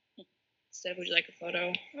 Instead, would you like a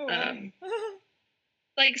photo? Oh, wow.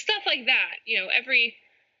 Like stuff like that, you know, every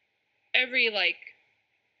like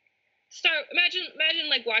imagine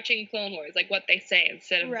like watching Clone Wars, like what they say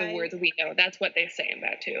instead of the words we know. That's what they say in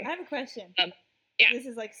that too. I have a question. Yeah. This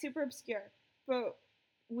is like super obscure, but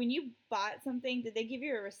when you bought something, did they give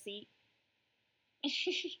you a receipt?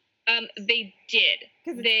 They did.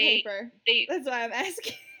 Because it's paper. That's why I'm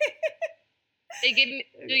asking. They give me,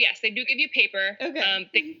 yes, they do give you paper.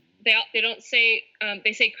 Okay. They don't say,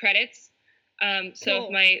 they say credits. So Cool.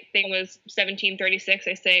 if my thing was 1736,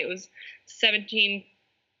 I say it was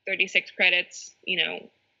 1736 credits. You know,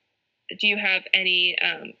 do you have any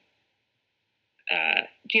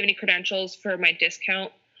credentials for my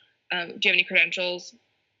discount? Do you have any credentials?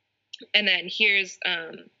 And then here's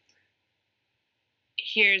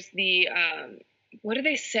the what do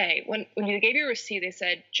they say when you gave your receipt? They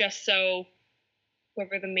said, just so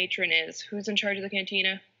whoever the matron is, who's in charge of the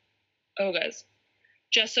cantina, Oga's,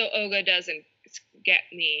 just so Oga doesn't get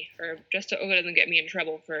me, or just so Oga doesn't get me in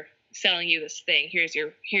trouble for selling you this thing, here's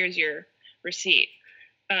your receipt.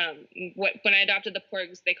 When I adopted the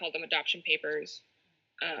Porgs, they called them adoption papers.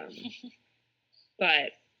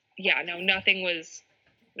 But yeah, no, nothing was,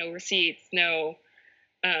 no receipts, no,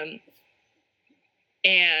 and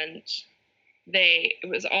it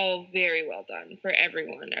was all very well done for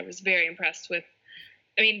everyone. I was very impressed with,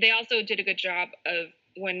 I mean, they also did a good job of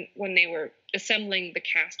when they were assembling the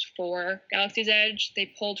cast for Galaxy's Edge, they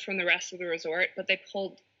pulled from the rest of the resort, but they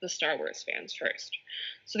pulled the Star Wars fans first.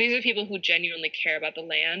 So these are people who genuinely care about the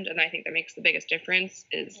land, and I think that makes the biggest difference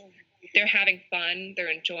is they're having fun,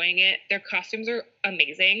 they're enjoying it. Their costumes are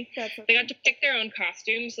amazing. They got to pick their own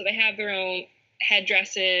costumes, so they have their own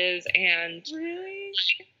headdresses and really?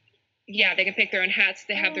 Yeah, they can pick their own hats.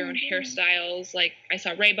 They have their own hairstyles. Like I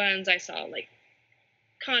saw Ray buns, I saw like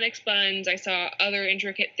Conix buns, I saw other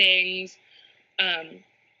intricate things.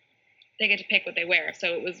 They get to pick what they wear,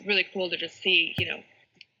 so it was really cool to just see, you know,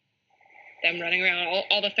 them running around.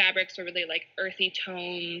 All the fabrics were really like earthy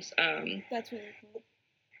tones. That's really cool.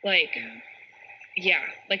 Like, yeah,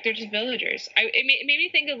 like they're just villagers. It made me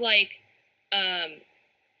think of like,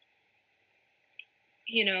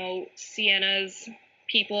 you know, Sienna's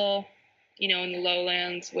people, you know, in the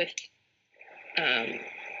lowlands with,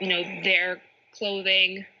 you know, their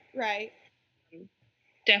clothing. Right.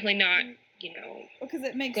 Definitely not, you know. Because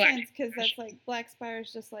it makes Black sense, because that's like, Black Spire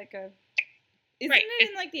is just like a, isn't Right. it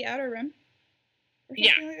in like the Outer Rim? Or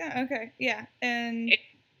Yeah. something like that? Okay, yeah. And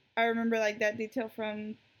I remember like that detail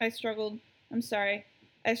from, I struggled, I'm sorry,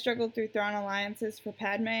 I struggled through Thrawn alliances for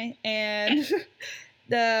Padme, and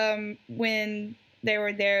when they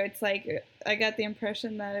were there, it's like I got the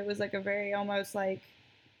impression that it was like a very almost like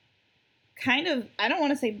kind of, I don't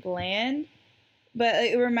want to say bland, but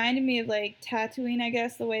it reminded me of like Tatooine, I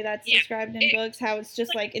guess, the way that's described in books, how it's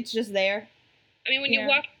just like it's just there. I mean, when you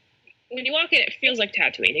walk in, it feels like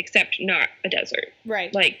Tatooine, except not a desert.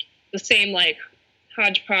 Right. Like the same like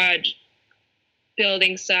hodgepodge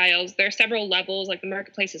building styles. There are several levels. Like the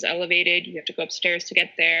marketplace is elevated. You have to go upstairs to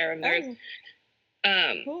get there, and there's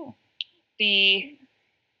cool.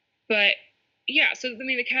 But yeah, so I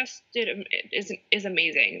mean, the cast is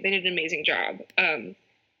amazing. They did an amazing job.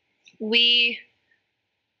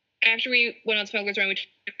 After we went on Smuggler's Run, we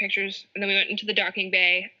took pictures, and then we went into the docking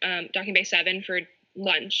bay 7 for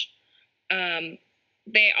lunch. I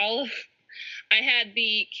had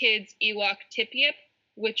the kids Ewok tip yip,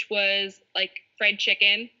 which was like fried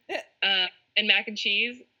chicken and mac and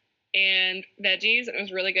cheese and veggies, and it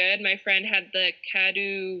was really good. My friend had the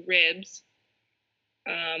Batuu ribs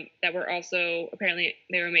that were also, apparently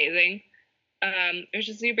they were amazing. It was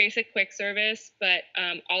just your basic quick service, but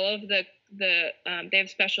all of they have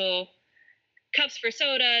special cups for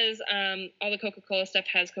sodas. All the Coca-Cola stuff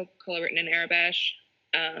has Coca-Cola written in Arabish.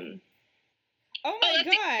 Oh my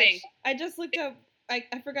gosh! I just looked up. I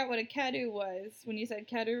forgot what a Batuu was when you said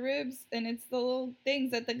Batuu ribs, and it's the little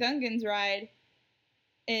things that the Gungans ride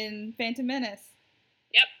in Phantom Menace.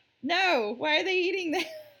 Yep. No, why are they eating that?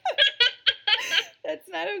 That's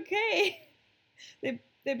not okay. They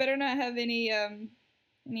better not have any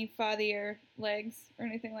fathier legs or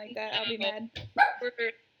anything like that. I'll be mad.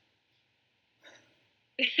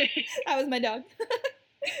 That was my dog.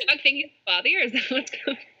 I'm thinking fathier. Is that what's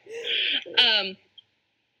going?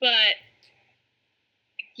 But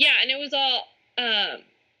yeah, and it was all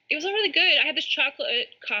really good. I had this chocolate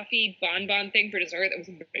coffee bonbon thing for dessert that was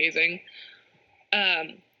amazing.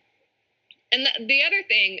 And the other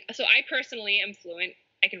thing, so I personally am fluent.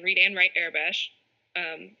 I can read and write Arabish.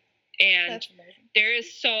 And there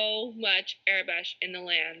is so much Arabish in the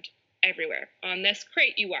land everywhere. On this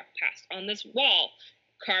crate you walk past, on this wall,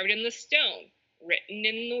 carved in the stone, written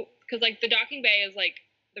in the, because like the docking bay is like,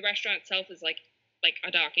 the restaurant itself is like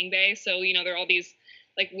a docking bay. So, you know, there are all these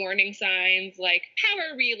like warning signs, like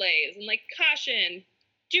power relays and like caution,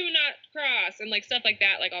 do not cross, and like stuff like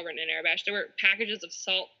that, like all written in Arabish. There were packages of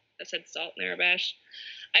salt that said salt in Arabish.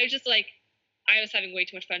 I was having way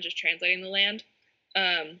too much fun just translating the land.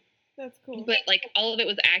 That's cool. But like all of it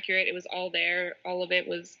was accurate. It was all there. All of it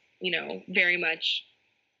was, you know, very much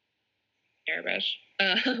Arabish.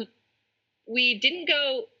 We didn't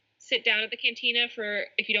go sit down at the cantina for,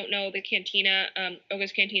 if you don't know, the cantina,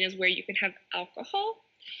 Oga's Cantina is where you can have alcohol.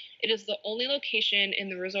 It is the only location in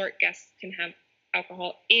the resort guests can have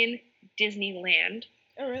alcohol in Disneyland.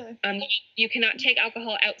 Oh, really? You cannot take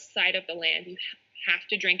alcohol outside of the land. You have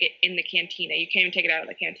to drink it in the cantina. You can't even take it out of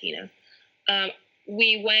the cantina.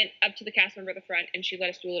 We went up to the cast member at the front, and she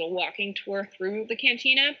let us do a little walking tour through the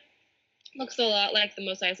cantina. Looks a lot like the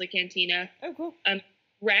Mos Eisley Cantina. Oh, cool.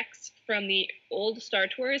 Rex from the old Star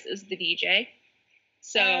Tours is the DJ.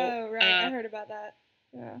 So, oh, right. I heard about that.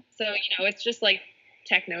 Yeah. So, you know, it's just like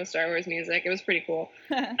techno Star Wars music. It was pretty cool.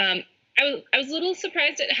 I was a little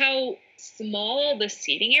surprised at how small the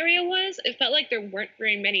seating area was. It felt like there weren't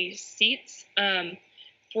very many seats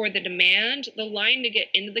for the demand. The line to get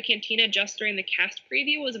into the cantina just during the cast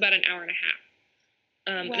preview was about an hour and a half.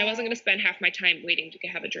 Wow. And I wasn't going to spend half my time waiting to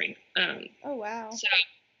have a drink. Oh, wow. So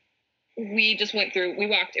we just went through, we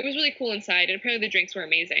walked. It was really cool inside, and apparently the drinks were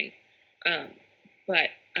amazing. But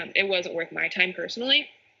it wasn't worth my time personally.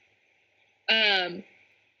 But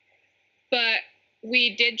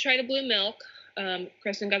we did try the blue milk.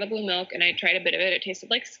 Kristen got the blue milk, and I tried a bit of it. It tasted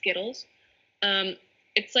like Skittles.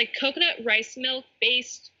 It's like coconut rice milk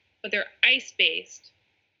based, but they're ice based,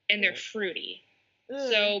 and they're fruity. Ugh,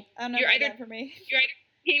 so you're either for me. You're either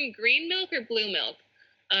team green milk or blue milk.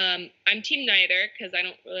 I'm team neither because I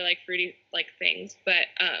don't really like fruity like things, but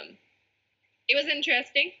it was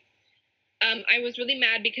interesting. I was really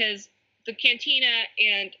mad because the cantina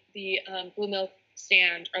and the blue milk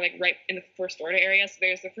stand are like right in the first order area. So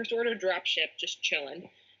there's the first order drop ship just chilling.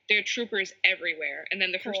 There are troopers everywhere, and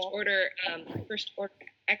then the first order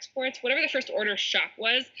exports, whatever the first order shop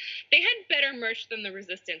was, they had better merch than the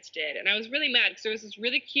Resistance did, and I was really mad because there was this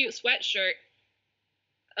really cute sweatshirt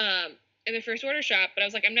in the first order shop, but I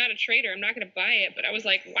was like, I'm not a trader, I'm not going to buy it. But I was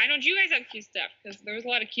like, why don't you guys have cute stuff? Because there was a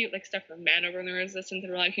lot of cute like stuff for men over in the Resistance.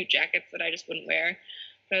 There were a lot of cute jackets that I just wouldn't wear.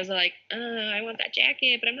 But I was like, I want that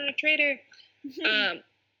jacket, but I'm not a trader. Then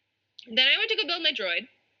I went to go build my droid.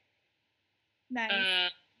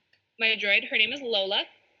 Nice. my droid. Her name is Lola.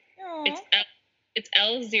 Aww. It's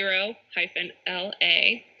L0-LA.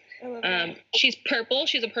 I love that. She's purple.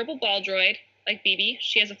 She's a purple ball droid, like BB.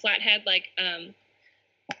 She has a flat head like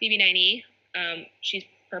BB-9E. She's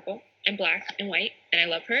purple and black and white, and I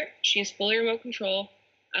love her. She's fully remote control.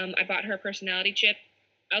 I bought her a personality chip.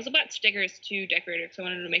 I also bought stickers to decorate her because I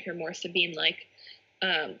wanted to make her more Sabine-like.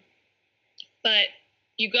 But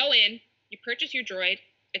you go in, you purchase your droid.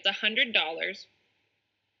 It's $100.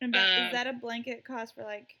 And is that a blanket cost for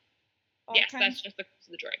like all yes, kinds? that's just the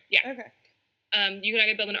droid. Yeah. Okay. You can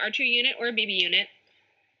either build an R2 unit or a BB unit.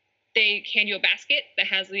 They hand you a basket that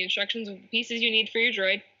has the instructions of the pieces you need for your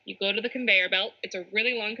droid. You go to the conveyor belt. It's a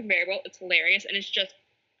really long conveyor belt. It's hilarious, and it's just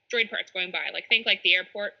droid parts going by. Like, think like the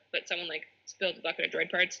airport, but someone like spilled a bucket of droid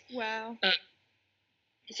parts. Wow.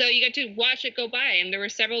 So you get to watch it go by, and there were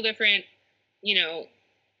several different,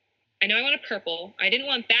 I know I want a purple. I didn't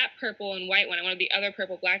want that purple and white one. I wanted the other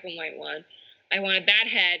purple, black, and white one. I wanted that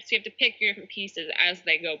head, so you have to pick your different pieces as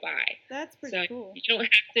they go by. That's pretty cool. You don't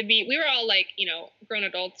have to be, we were all like, grown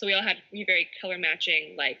adults, so we all had to be very color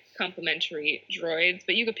matching, like, complementary droids,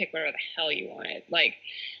 but you could pick whatever the hell you wanted. Like,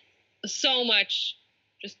 so much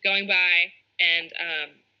just going by, and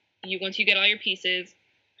once you get all your pieces,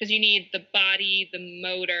 because you need the body, the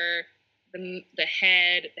motor, the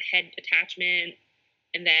head attachment,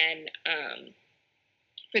 and then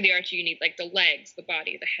for the R2 you need like the legs, the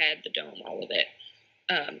body, the head, the dome, all of it.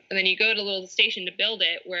 And then you go to a little station to build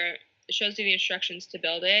it where it shows you the instructions to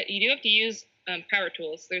build it. You do have to use power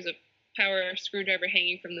tools. There's a power screwdriver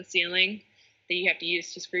hanging from the ceiling that you have to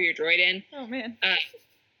use to screw your droid in. Oh man.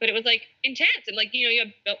 But it was like intense, and like you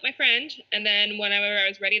built my friend, and then whenever I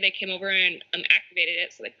was ready, they came over and activated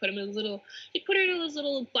it. So they put her in this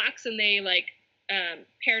little box, and they like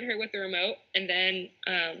paired her with the remote, and then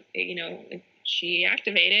she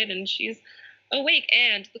activated, and she's awake.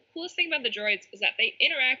 And the coolest thing about the droids is that they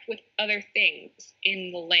interact with other things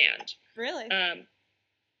in the land. Really?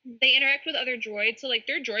 They interact with other droids, so like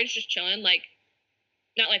their droids just chilling, like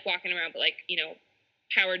not like walking around, but like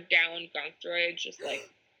powered down gonk droids, just like.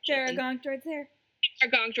 There are gonk droids there? There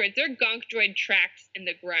are gonk droids. There are gonk droid tracks in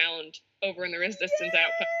the ground over in the resistance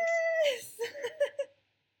outpost. Yes!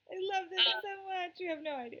 I love that so much. You have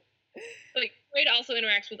no idea. Like, droid also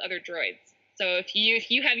interacts with other droids. So if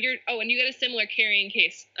you have your and you get a similar carrying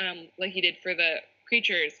case, like you did for the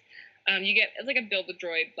creatures, you get it's like a build a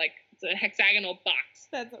droid, like it's a hexagonal box.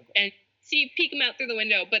 That's okay. And you peek them out through the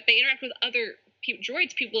window, but they interact with other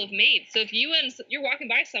droids people have made. So if you're walking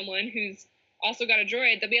by someone who's also got a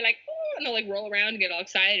droid, they'll be like, oh, and they'll like roll around and get all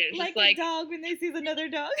excited. It's like just like a dog when they sees another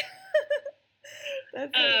dog.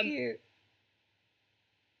 That's so cute.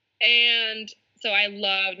 And so I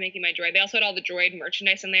loved making my droid. They also had all the droid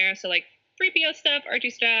merchandise in there. So like 3PO stuff,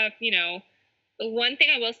 R2 stuff, The one thing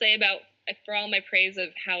I will say about, for all my praise of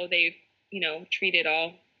how they've, treated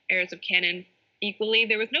all eras of canon equally,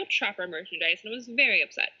 there was no chopper merchandise, and I was very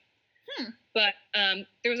upset. But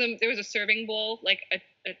there was a serving bowl, like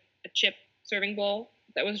a chip serving bowl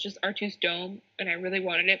that was just R2's dome, and I really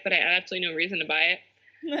wanted it, but I had absolutely no reason to buy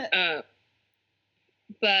it.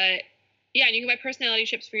 But yeah, and you can buy personality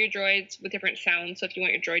chips for your droids with different sounds. So if you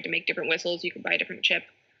want your droid to make different whistles, you can buy a different chip.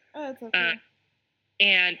 Oh, that's okay.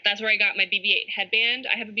 And that's where I got my BB-8 headband.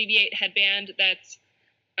 I have a BB-8 headband that's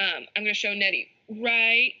I'm going to show Nedi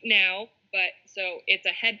right now. But so it's a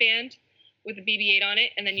headband with a BB-8 on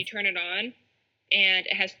it, and then you turn it on, and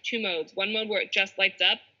it has two modes. One mode where it just lights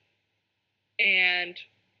up, and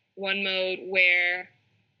one mode where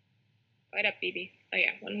light up, BB. Oh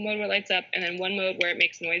yeah, one mode where it lights up, and then one mode where it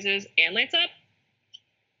makes noises and lights up.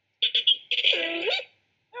 And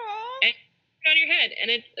on your head,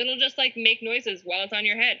 and it'll just like make noises while it's on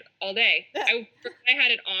your head all day. I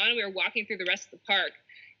had it on. We were walking through the rest of the park,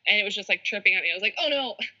 and it was just like tripping at me. I was like, "Oh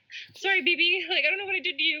no, sorry, BB. Like I don't know what I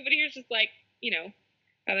did to you." But he was just like,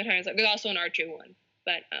 by the time it's like, there's also an R2 one,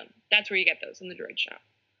 but that's where you get those in the droid shop.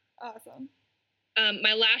 Awesome.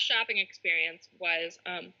 My last shopping experience was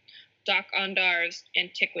Doc Ondar's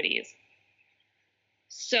Antiquities.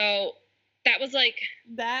 So that was like...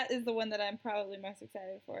 That is the one that I'm probably most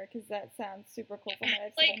excited for, because that sounds super cool from what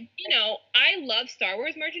I've seen. I love Star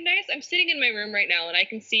Wars merchandise. I'm sitting in my room right now, and I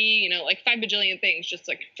can see, like 5 bajillion things just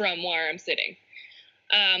like from where I'm sitting.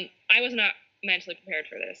 I was not mentally prepared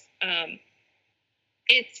for this.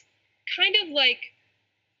 It's kind of like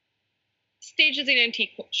staged as an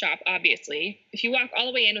antique shop, obviously. If you walk all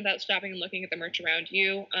the way in without stopping and looking at the merch around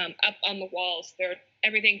you, up on the walls, there are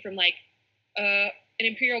everything from like an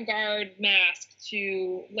Imperial Guard mask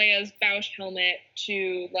to Leia's Bausch helmet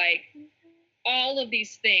to like all of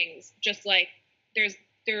these things. Just like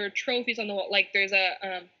there are trophies on the wall. Like there's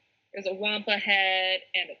a there's a Wampa head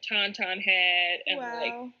and a Tauntaun head and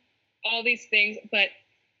like all these things.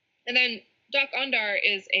 And then Doc Ondar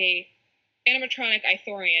is a animatronic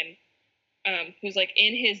Ithorian who's like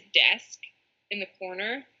in his desk in the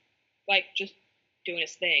corner, like just doing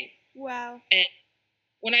his thing. Wow. And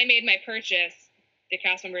when I made my purchase, the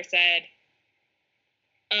cast member said,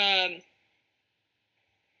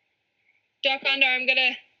 Doc Ondar, I'm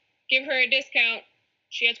gonna give her a discount.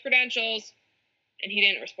 She has credentials. And he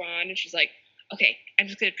didn't respond. And she's like, okay, I'm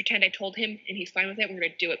just gonna pretend I told him and he's fine with it. We're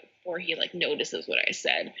gonna do it before he like notices what I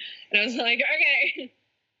said. And I was like, okay.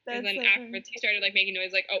 And then afterwards he started like making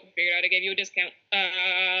noise like, oh, figured out I gave you a discount.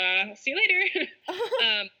 See you later.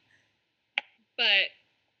 But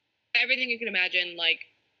everything you can imagine, like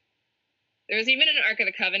there was even an Ark of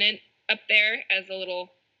the Covenant up there as a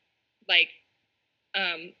little like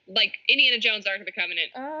Indiana Jones Ark of the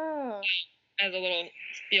Covenant. Oh. As a little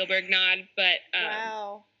Spielberg nod, but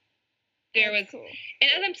wow. There was cool.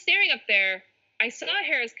 And as I'm staring up there, I saw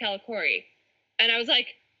Harris Calicori, and I was like,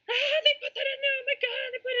 they put that in there, oh my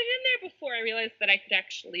god, they put it in there, before I realized that I could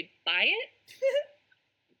actually buy it.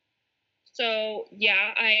 So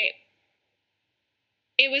yeah,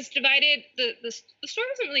 it was divided. The store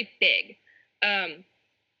wasn't really big.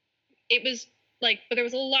 It was like, but there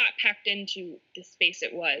was a lot packed into the space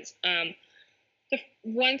it was. The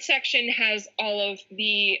one section has all of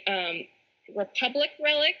the Republic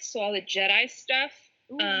relics, so all the Jedi stuff.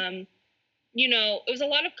 You know, it was a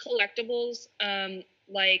lot of collectibles,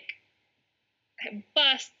 like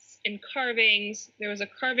busts and carvings. There was a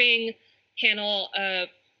carving panel of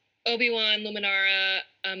Obi-Wan, Luminara,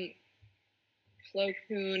 Plo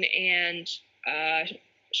Koon, and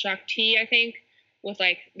Shakti, I think, with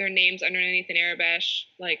like their names underneath in Arabesh,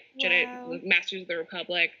 like Jedi Masters of the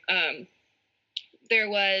Republic. There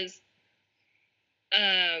was,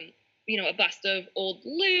 you know, a bust of old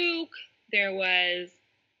Luke. There was,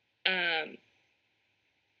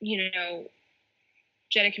 you know,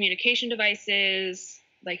 Jedi communication devices.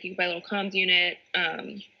 Like you could buy a little comms unit.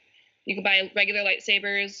 You could buy regular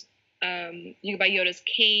lightsabers. You could buy Yoda's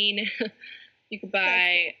cane. You could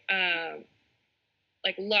buy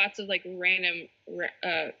like lots of like random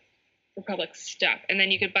Republic stuff, and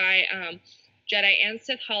then you could buy Jedi and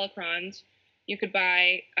Sith holocrons. You could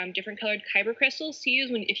buy different colored kyber crystals to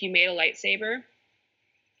use if you made a lightsaber.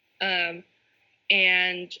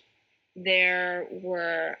 And there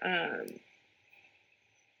were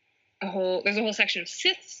there's a whole section of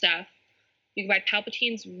Sith stuff. You could buy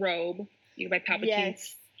Palpatine's robe. You could buy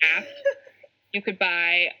Palpatine's staff. You could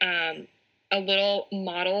buy a little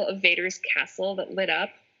model of Vader's castle that lit up.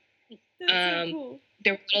 That's so cool.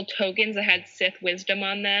 There were little tokens that had Sith wisdom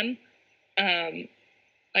on them.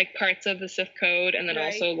 Like parts of the Sith code, and then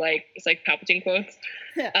also like it's like Palpatine quotes.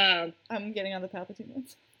 Yeah. I'm getting on the Palpatine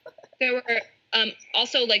ones. There were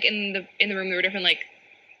also like in the room there were different like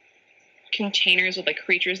containers with like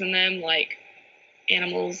creatures in them, like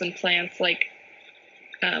animals and plants, like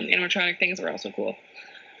animatronic things were also cool.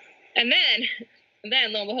 And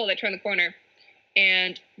then lo and behold, I turn the corner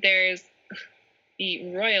and there's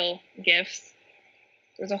the royal gifts.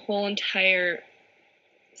 There's a whole entire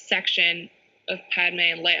section of Padme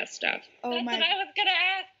and Leia stuff. That's what I was gonna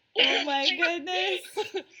ask. Oh my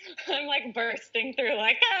goodness. I'm like bursting through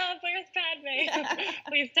like, where's Padme?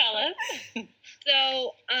 Please tell us.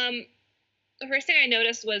 So, the first thing I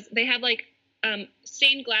noticed was they have like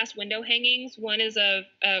stained glass window hangings. One is of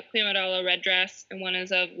Queen Amidala red dress, and one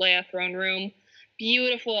is of Leia throne room.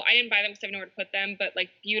 Beautiful. I didn't buy them because I have nowhere to put them, but like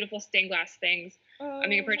beautiful stained glass things. You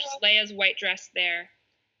can purchase Leia's white dress there,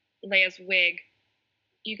 Leia's wig.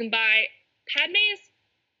 You can buy Padme's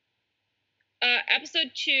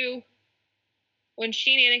episode 2, when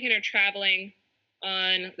she and Anakin are traveling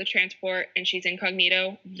on the transport and she's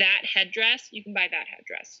incognito, that headdress, you can buy that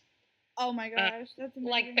headdress. Oh my gosh, that's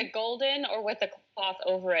amazing. Like the golden or with the cloth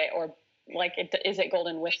over it, or like is it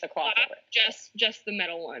golden with the cloth over it? Just the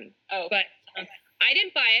metal one. Oh. But I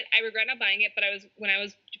didn't buy it. I regret not buying it, but when I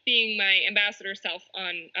was being my ambassador self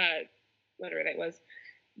on whatever that was,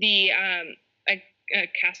 the a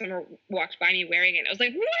cast member walked by me wearing it. I was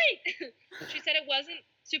like, wait! She said it wasn't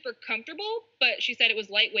super comfortable, but she said it was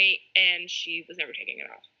lightweight and she was never taking it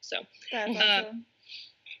off. So that's awesome.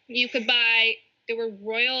 You could buy, there was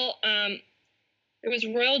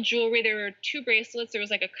royal jewelry. There were 2 bracelets. There was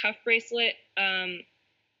like a cuff bracelet, and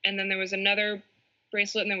then there was another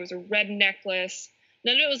bracelet, and there was a red necklace.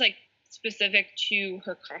 None of it was like specific to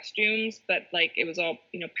her costumes, but like it was all,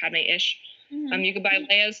 you know, Padme-ish. Mm-hmm. You could buy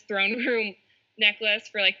Leia's throne room necklace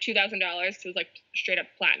for like $2,000. It was like straight up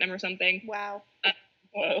platinum or something. Wow.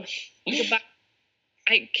 Whoa. You could buy,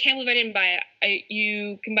 I can't believe I didn't buy it.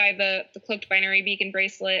 You can buy the cloaked binary beacon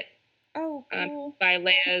bracelet. Oh, cool. Buy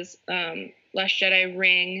Leia's Last Jedi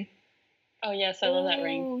ring. Oh yes, I love that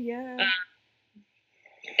ring. Oh yeah.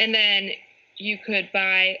 And then you could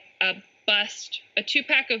buy a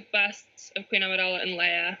 2-pack of busts of Queen Amidala and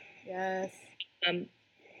Leia. Yes.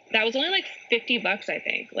 That was only like $50, I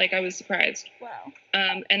think. Like, I was surprised. Wow.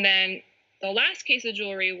 And then the last case of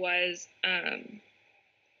jewelry was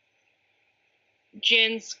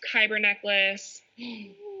Jin's Kyber necklace.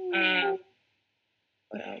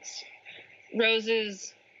 What else?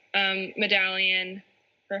 Rose's medallion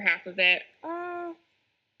for half of it.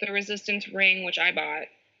 The Resistance ring, which I bought.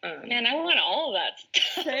 Man, I want all of that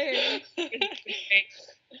stuff. Same.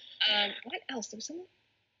 What else? There was something.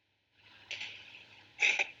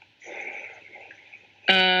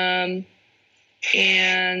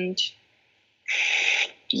 And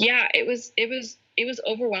yeah, it was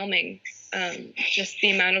overwhelming. Just the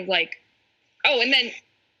amount of like, and then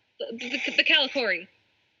the Calicori.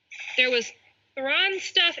 There was Thrawn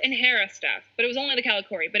stuff and Hera stuff, but it was only the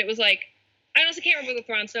Calicori. But it was like, I honestly can't remember what the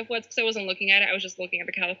Thrawn stuff was because I wasn't looking at it. I was just looking at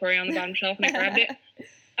the Calicori on the bottom shelf and I grabbed it.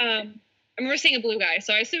 I remember seeing a blue guy,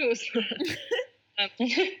 so I assume it was.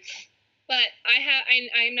 But I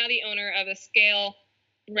am now the owner of a scale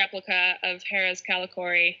replica of Hera's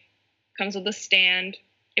Calicori. Comes with a stand.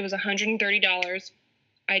 It was $130.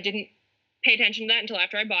 I didn't pay attention to that until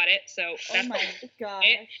after I bought it. So that's my gosh.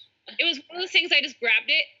 It was one of those things I just grabbed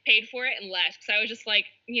it, paid for it, and left. Because I was just like,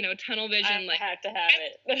 tunnel vision. I had to have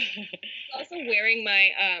it. Also wearing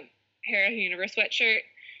my Hera Universe sweatshirt,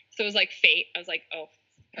 so it was like fate. I was like, oh,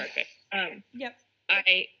 perfect. Yep.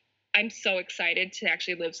 I'm so excited to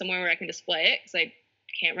actually live somewhere where I can display it because I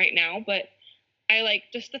can't right now. But I like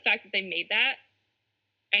just the fact that they made that.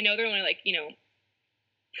 I know they're only like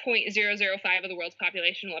 0.005 of the world's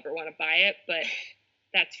population will ever want to buy it, but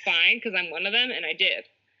that's fine because I'm one of them and I did.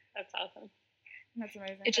 That's awesome. That's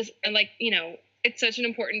amazing. It's just, and like, it's such an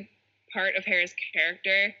important part of Hera's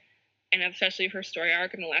character and especially her story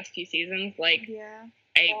arc in the last few seasons. Like, yeah.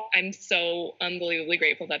 I'm so unbelievably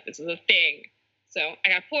grateful that this is a thing. So I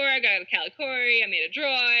got Pora, I got a Calicori, I made a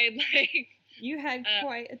droid. Like, you had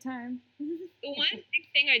quite a time. The one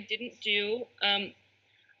big thing I didn't do, I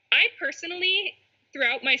personally,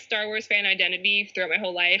 throughout my Star Wars fan identity, throughout my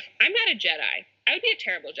whole life, I'm not a Jedi. I would be a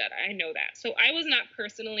terrible Jedi. I know that. So I was not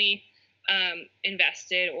personally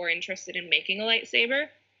invested or interested in making a lightsaber.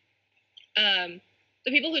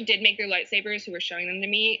 The people who did make their lightsabers, who were showing them to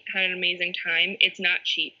me, had an amazing time. It's not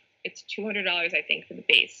cheap. It's $200, I think, for the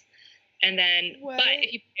base. And then, but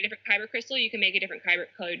if you buy a different kyber crystal, you can make a different kyber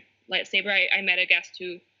colored lightsaber. I met a guest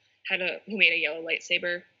who made a yellow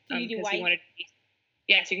lightsaber. Can you do white?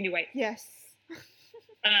 Yes, you can do white. Yes.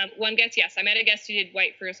 One guest, yes. I met a guest who did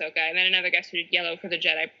white for Ahsoka. I met another guest who did yellow for the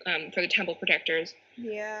Jedi, for the Temple Protectors.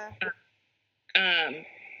 Yeah.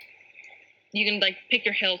 You can like pick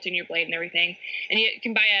your hilt and your blade and everything, and you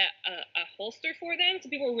can buy a holster for them. So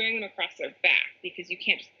people are wearing them across their back because you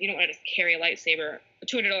don't want to just carry a $200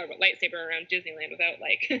 lightsaber around Disneyland without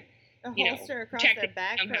like a holster across their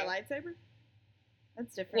back somehow. For a lightsaber.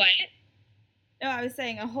 That's different. What? No, I was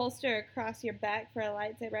saying a holster across your back for a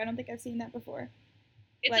lightsaber. I don't think I've seen that before.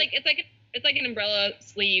 It's like an umbrella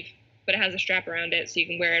sleeve, but it has a strap around it, so you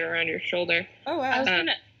can wear it around your shoulder. Oh wow! I was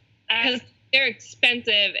gonna ask. Because they're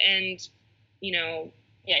expensive and yeah,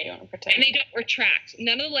 you want to protect. And they don't retract.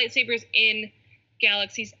 None of the lightsabers in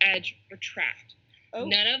Galaxy's Edge retract. Oh.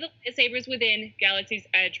 None of the lightsabers within Galaxy's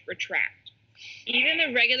Edge retract. Even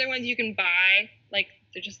the regular ones you can buy, like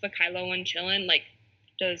just the Kylo one chillin', like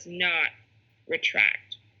does not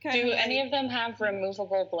retract. Do any of them have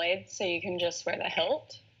removable blades so you can just wear the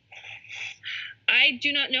hilt? I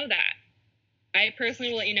do not know that. I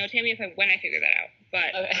personally will let you know, Tammy, when I figure that out.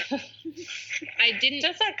 But okay. I didn't.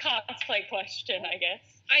 Just a cosplay question, I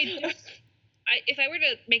guess. If I were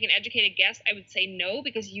to make an educated guess, I would say no,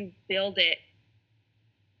 because you build it.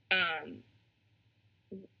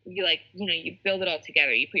 You build it all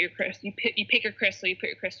together. You put your you pick your crystal. You put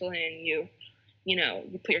your crystal in. You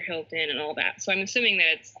put your hilt in and all that. So I'm assuming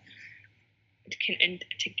that it's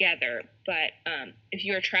together. But if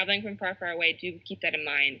you are traveling from far, far away, do keep that in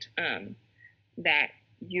mind. That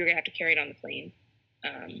you're gonna have to carry it on the plane.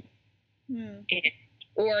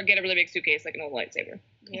 Or get a really big suitcase like an old lightsaber.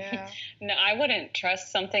 Yeah. No, I wouldn't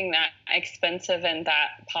trust something that expensive and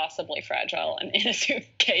that possibly fragile and in a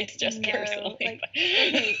suitcase personally.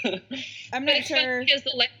 I'm not sure.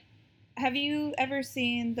 Have you ever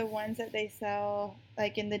seen the ones that they sell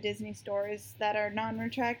like in the Disney stores that are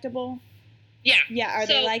non-retractable? Yeah. Yeah, are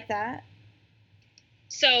they like that?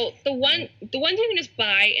 So the ones you can just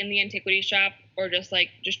buy in the antiquity shop or just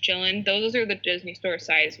chilling. Those are the Disney store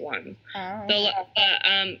size ones. Oh.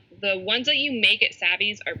 The ones that you make at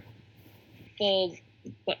Savvy's are full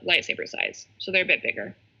lightsaber size, so they're a bit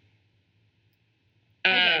bigger.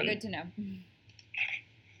 Okay, good to know.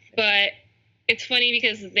 But it's funny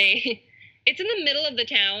because it's in the middle of the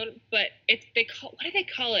town, but what do they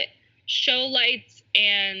call it? Show lights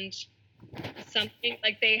and something,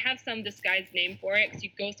 like they have some disguised name for it because you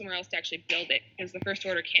go somewhere else to actually build it because the First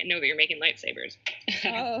Order can't know that you're making lightsabers.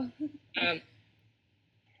 Oh.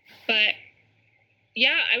 But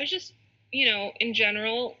yeah, I was just, in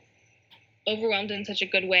general, overwhelmed in such a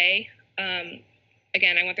good way.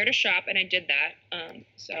 Again, I went there to shop and I did that.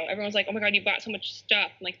 So everyone's like, "Oh my God, you bought so much stuff."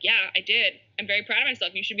 I'm like, "Yeah, I did. I'm very proud of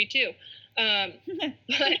myself. You should be too." But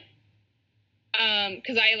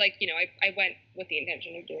because I went with the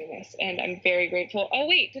intention of doing this, and I'm very grateful. Oh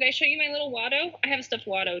wait, did I show you my little Watto? I have a stuffed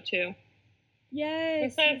Watto too. Yes.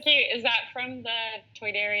 It's so cute. Is that from the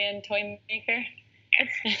Toydarian toy maker?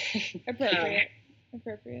 Appropriate.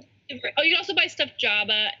 Oh, you can also buy stuffed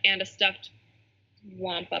Jabba and a stuffed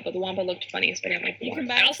Wampa, but the Wampa looked funny, so I didn't like the You Wampa.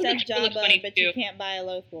 can buy a stuffed Jabba, but you can't buy a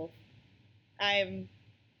Loth Wolf. I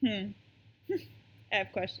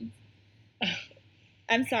have questions.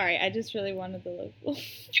 I'm sorry, I just really wanted the Loth Wolf.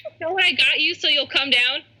 You know what I got you, so you'll come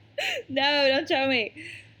down? No, don't show me.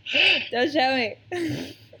 Don't show me.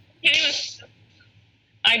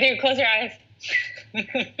 I do. Close your eyes. I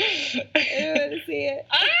don't want to see it.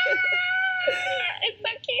 It's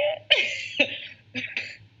so cute.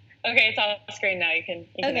 Okay, it's off screen now. You can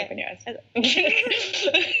open your eyes.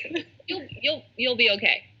 You'll be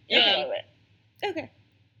okay. You'll love it. Okay.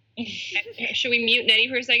 Should we mute Nedi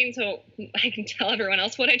for a second so I can tell everyone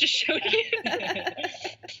else what I just showed you?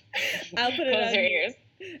 I'll put it Close on your mute. ears.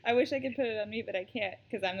 I wish I could put it on mute, but I can't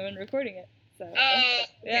because I'm the one recording it. So. Oh,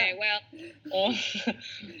 okay. Yeah. Well,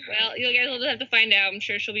 you guys will have to find out. I'm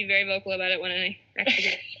sure she'll be very vocal about it when I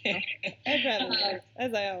actually get it. I probably will,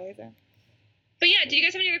 as I always am. But yeah, do you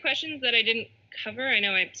guys have any other questions that I didn't cover? I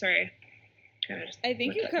know I'm sorry. I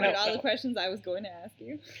think you covered all the questions I was going to ask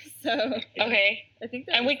you. So okay. I think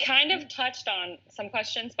and we kind of touched on some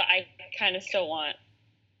questions, but I kind of still want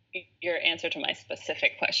your answer to my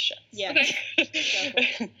specific questions. Yeah.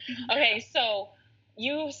 Okay. Okay, so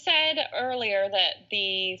you said earlier that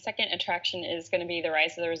the second attraction is going to be the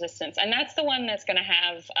Rise of the Resistance, and that's the one that's going to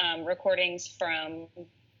have recordings from,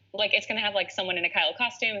 like, it's going to have like someone in a Kylo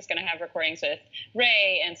costume. It's going to have recordings with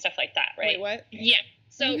Rey and stuff like that, right? Wait, what? Yeah.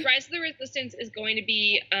 So Rise of the Resistance is going to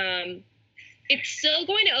be, it's still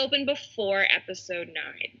going to open before Episode 9.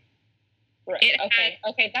 Right.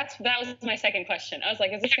 Okay. That was my second question. I was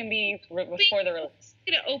like, is this going to be before the release? It's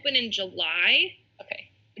going to open in July.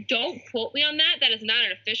 Okay. Don't quote me on that. That is not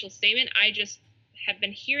an official statement. I just have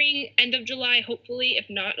been hearing end of July, hopefully. If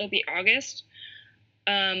not, it'll be August.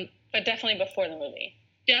 But definitely before the movie.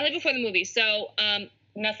 Definitely before the movie. So,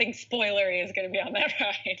 nothing spoilery is going to be on that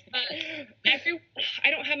ride.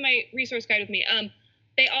 I don't have my resource guide with me.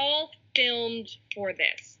 They all filmed for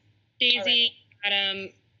this. Daisy, Adam,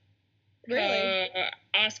 really?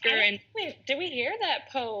 Oscar, and wait, did we hear that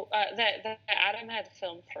that Adam had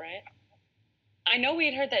filmed for it? I know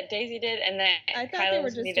we'd heard that Daisy did, and that Kylo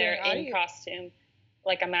was be there in costume,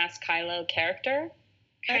 like a masked Kylo character.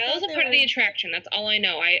 Kylo's a part of the attraction. That's all I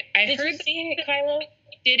know. I did heard you see Kylo?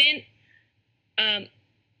 Didn't.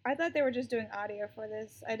 I thought they were just doing audio for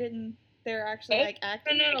this. I didn't. They're actually like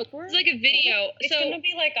acting. No. For it's like a video. It's going to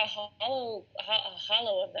be like a hollow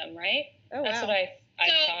of them, right? Oh, That's wow. what I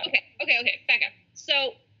thought. Okay. Back up.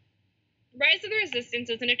 So, Rise of the Resistance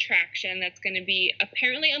is an attraction that's going to be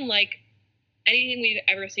apparently unlike anything we've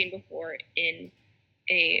ever seen before in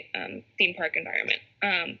a theme park environment.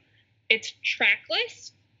 It's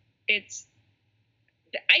trackless.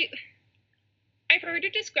 I've heard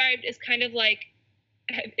it described as kind of like,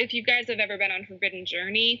 if you guys have ever been on Forbidden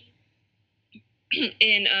Journey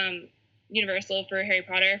in Universal for Harry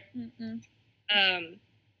Potter,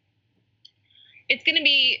 it's going to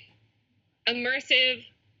be immersive.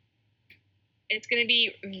 It's going to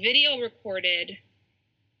be video recorded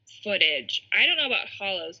footage. I don't know about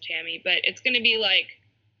hollows, Tammy, but it's going to be like,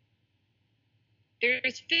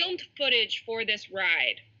 there's filmed footage for this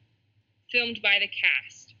ride, filmed by the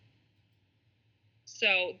cast.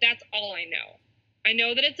 So that's all I know. I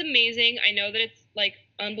know that it's amazing. I know that it's like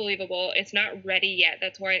unbelievable. It's not ready yet.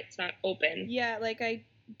 That's why it's not open. Yeah, like I'm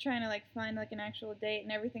trying to like find like an actual date,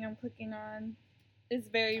 and everything I'm clicking on is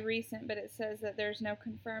very recent, but it says that there's no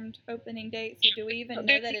confirmed opening date. So do we even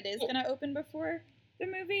know that it is going to open before the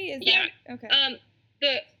movie? Okay.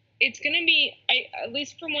 It's going to be, at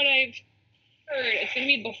least from what I've heard, it's going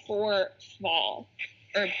to be before fall.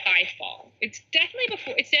 or by fall. It's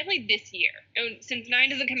definitely this year. And since 9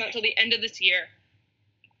 doesn't come out till the end of this year,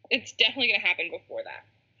 it's definitely going to happen before that.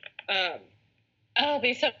 It'll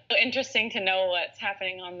be so interesting to know what's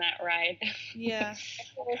happening on that ride. Yeah.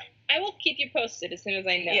 I will keep you posted as soon as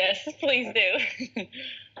I know. Yes, please do.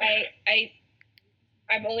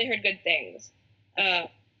 I've only heard good things.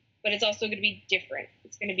 But it's also going to be different.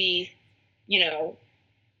 It's going to be,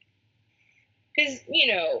 because,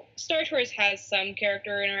 Star Tours has some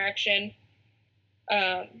character interaction.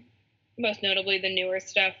 Most notably the newer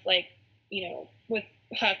stuff, like, with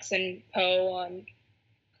Hux and Poe on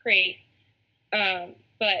Crate.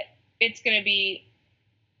 But it's going to be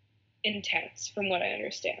intense from what I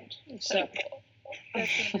understand. So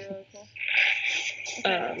That's going to be really cool.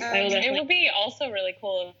 It would be also really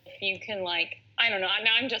cool if you can, like, I don't know,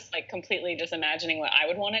 now I'm just, like, completely just imagining what I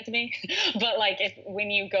would want it to be. But, like, when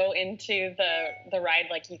you go into the ride,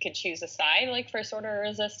 like, you could choose a side, like, for sort of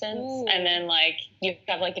resistance. Ooh. And then, like, you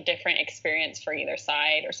have, like, a different experience for either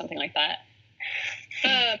side or something like that.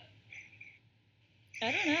 I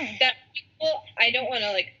don't know. I don't want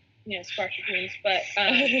to, like, spark your dreams, but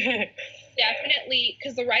definitely,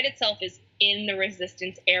 because the ride itself is in the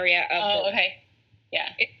resistance area of okay. Yeah.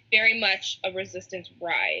 It's very much a resistance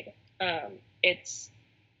ride.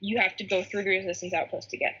 You have to go through the resistance outpost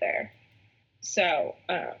to get there. So,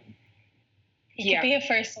 you could be a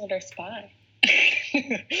first order spy.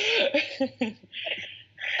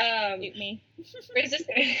 Me.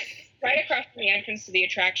 Resistance, right across from the entrance to the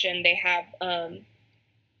attraction, they have,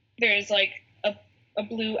 there's like a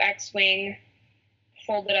blue X-Wing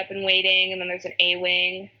folded up and waiting, and then there's an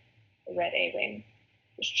A-Wing, a red A-Wing,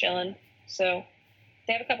 just chilling. So,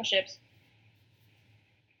 they have a couple ships.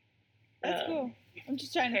 That's cool. I'm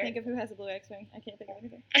just trying to think of who has a blue X-Wing. I can't think of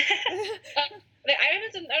anything. I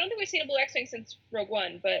don't think we've seen a blue X-Wing since Rogue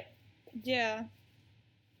One, but yeah,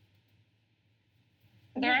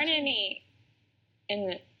 there aren't any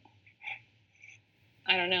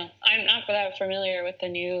I don't know. I'm not that familiar with the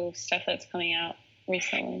new stuff that's coming out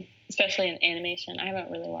recently, especially in animation. I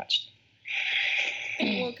haven't really watched.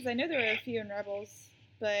 Well, because I know there were a few in Rebels,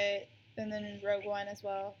 and then in Rogue One as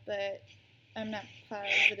well, but I'm not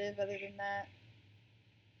positive other than that.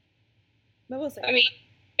 But we'll see. I mean,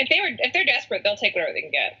 if they're desperate, they'll take whatever they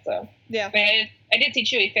can get. So yeah. I did see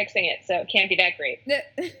Chewie fixing it, so it can't be that great.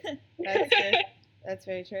 That's true. That's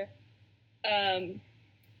very true.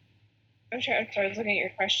 I'm sorry, I was looking at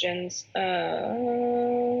your questions.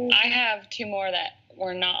 I have 2 more that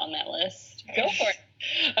were not on that list. Go for it.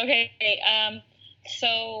 Okay.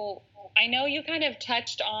 So I know you kind of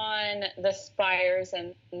touched on the spires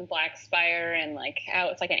and the Black Spire and, like, how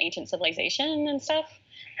it's like an ancient civilization and stuff.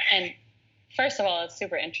 And first of all, it's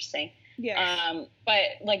super interesting. Yeah.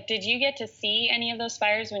 But, like, did you get to see any of those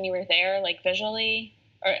spires when you were there, like, visually?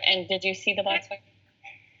 And did you see the Black Spire?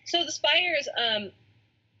 So the spires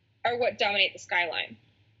are what dominate the skyline.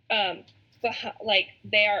 But like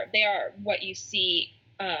they are what you see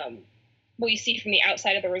from the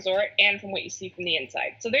outside of the resort and from what you see from the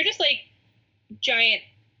inside. So they're just like giant.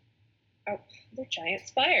 Oh, they're giant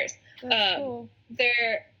spires. That's cool.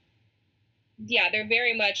 They're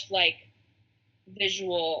very much like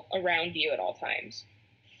visual around you at all times.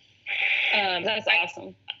 That's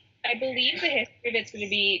awesome. I believe the history of it's going to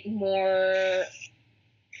be more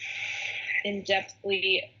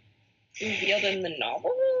in-depthly revealed in the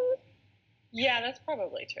novel. Yeah, that's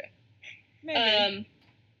probably true. Maybe.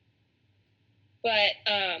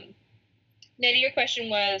 Nedi, your question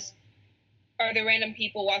was, are there random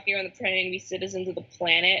people walking around pretending to be citizens of the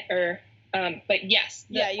planet? But yes,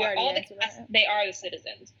 you already answered that. They are the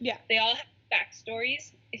citizens. Yeah. They all have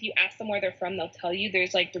backstories. If you ask them where they're from, they'll tell you.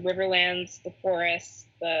 There's like the Riverlands, the forests,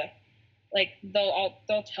 they'll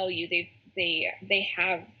tell you. They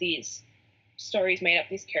have these stories made up,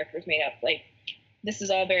 these characters made up. Like, this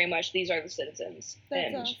is all very much, these are the citizens.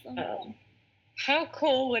 That's awesome. How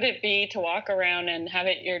cool would it be to walk around and have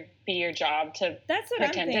it be your job to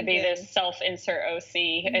pretend to be this self-insert OC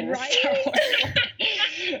in Star Wars?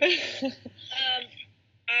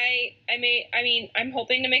 I'm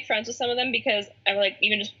hoping to make friends with some of them because I like,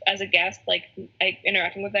 even just as a guest, like,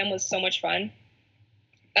 interacting with them was so much fun.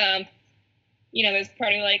 There's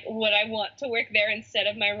part of me like, would I want to work there instead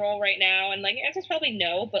of my role right now? And like, the answer's probably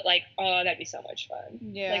no, but like, oh, that'd be so much fun.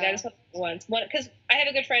 Yeah. Like, I just want one, because I have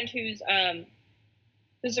a good friend who's a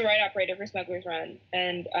ride operator for Smuggler's Run,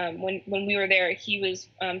 and when we were there, he was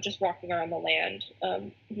just walking around the land.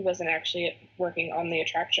 He wasn't actually working on the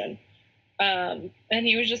attraction, and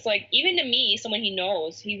he was just like, even to me, someone he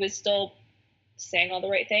knows, he was still saying all the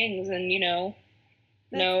right things, and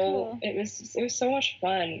That's cool. it was so much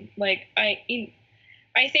fun. Like,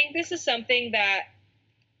 I think this is something that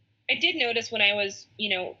I did notice when I was,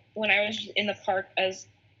 in the park as,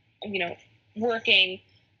 working,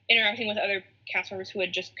 interacting with other cast members who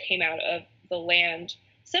had just came out of the land.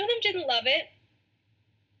 Some of them didn't love it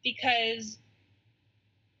because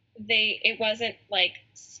it wasn't like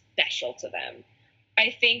special to them.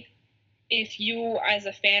 I think if you as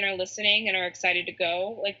a fan are listening and are excited to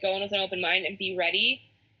go, like go in with an open mind and be ready,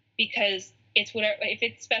 because it's whatever. If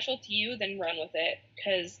it's special to you, then run with it,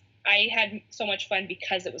 because I had so much fun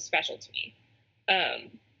because it was special to me.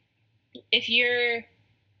 If you're,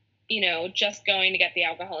 just going to get the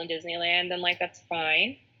alcohol in Disneyland, then like that's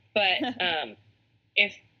fine. But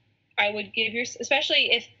if I would give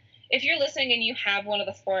especially if you're listening and you have one of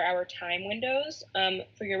the 4-hour time windows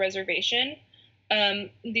for your reservation,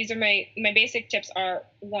 these are my basic tips are: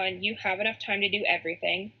 1, you have enough time to do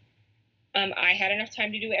everything. I had enough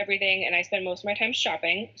time to do everything, and I spent most of my time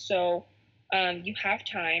shopping. So you have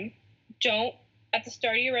time. Don't, at the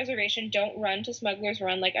start of your reservation, don't run to Smuggler's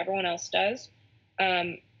Run like everyone else does,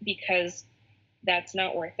 because that's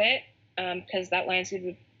not worth it, because that line's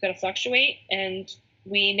going to fluctuate, and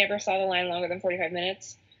we never saw the line longer than 45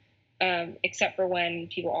 minutes, except for when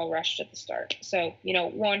people all rushed at the start. So,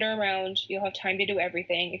 wander around. You'll have time to do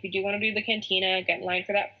everything. If you do want to do the cantina, get in line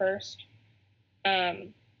for that first.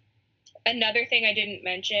 Another thing I didn't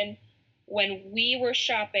mention, when we were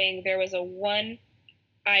shopping, there was a 1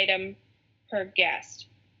 item per guest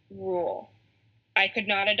rule. I could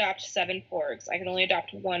not adopt 7 porgs. I could only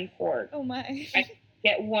adopt 1 porg. Oh my. I could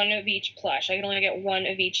get 1 of each plush. I could only get 1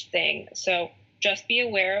 of each thing. So just be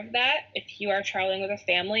aware of that. If you are traveling with a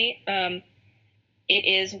family, it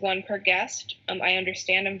is 1 per guest. I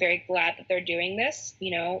understand. I'm very glad that they're doing this.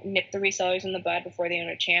 Nip the resellers in the bud before they own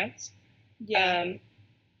a chance. Yeah.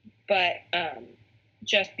 But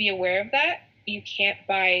just be aware of that. You can't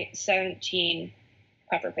buy 17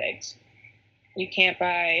 puffer pigs. You can't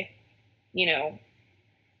buy,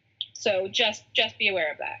 so just be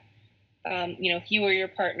aware of that. If you or your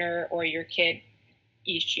partner or your kid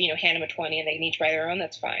each, hand them a 20 and they can each buy their own,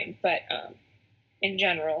 that's fine. But in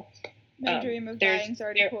general, my dream of buying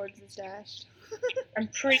 30 porgs is dashed. I'm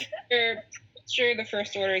pretty sure the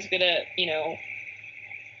first order is going to,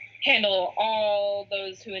 handle all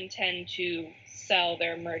those who intend to sell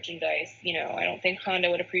their merchandise. I don't think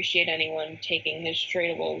Honda would appreciate anyone taking his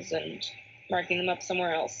tradables and marking them up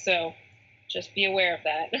somewhere else. So just be aware of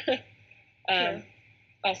that. Sure.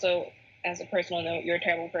 Also, as a personal note, you're a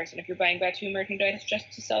terrible person if you're buying Batuu merchandise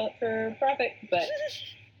just to sell it for profit. But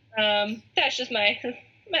that's just my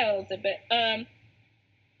little tidbit.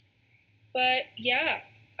 But yeah,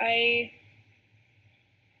 I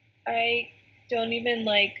don't even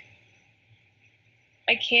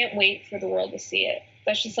I can't wait for the world to see it.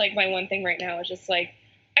 That's just my one thing right now. It's just I've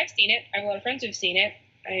seen it. I have a lot of friends who've seen it.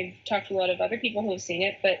 I've talked to a lot of other people who have seen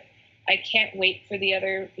it, but I can't wait for the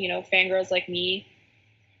other, fangirls like me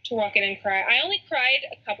to walk in and cry. I only cried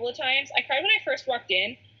a couple of times. I cried when I first walked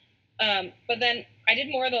in, but then I did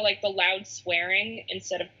more of the loud swearing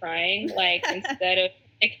instead of crying. Instead of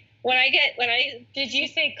did you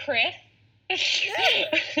say Chris? I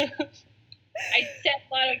said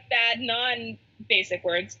a lot of bad non-basic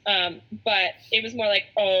words, but it was more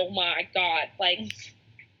oh my god,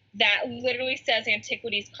 that literally says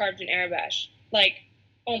antiquities carved in Arabish.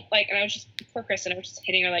 And I was just, poor Kristen, I was just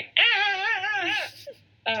hitting her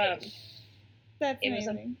That's it was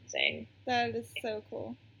amazing. amazing. That is so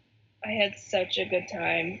cool. I had such a good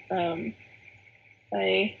time.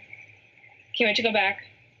 I can't wait to go back.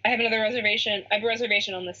 I have another reservation. I have a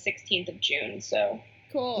reservation on the 16th of June, so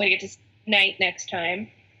cool. I'm going to get to night next time.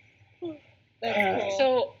 That's cool.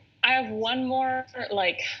 So I have one more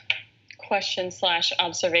question /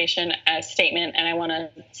 observation as statement, and I want to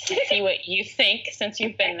see what you think since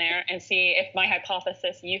you've been there and see if my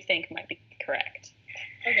hypothesis you think might be correct.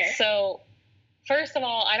 Okay. So first of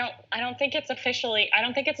all, I don't think it's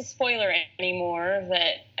a spoiler anymore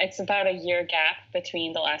that it's about a year gap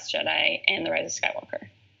between The Last Jedi and The Rise of Skywalker.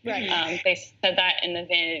 Right. They said that in the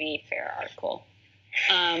Vanity Fair article.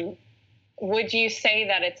 Would you say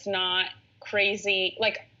that it's not crazy?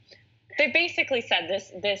 They basically said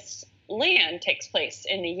this land takes place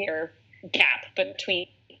in the year gap between,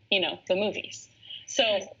 the movies. So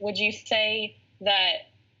would you say that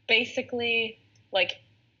basically,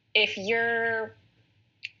 if you've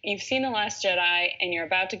seen The Last Jedi and you're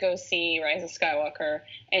about to go see Rise of Skywalker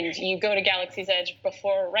and you go to Galaxy's Edge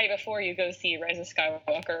right before you go see Rise of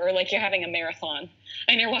Skywalker, or you're having a marathon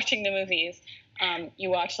and you're watching the movies, you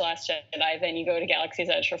watch The Last Jedi, then you go to Galaxy's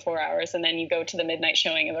Edge for 4 hours, and then you go to the midnight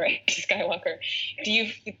showing of The Rise of Skywalker. Do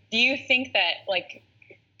you think that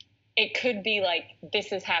it could be like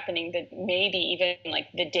this is happening maybe even like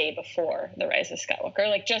the day before the Rise of Skywalker.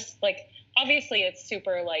 Like just like obviously it's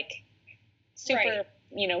super Right.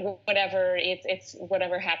 you know, whatever it's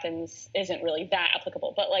whatever happens isn't really that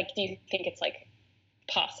applicable. But like, do you think it's like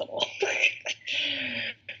possible?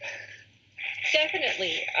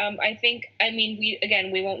 Definitely.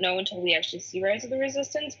 We won't know until we actually see Rise of the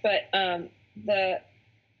Resistance, but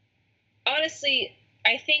honestly,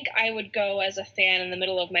 I think I would go as a fan in the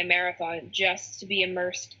middle of my marathon just to be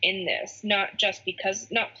immersed in this, not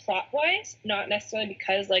plot-wise, not necessarily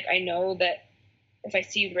because, like, I know that if I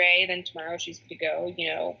see Rey, then tomorrow she's going to go, you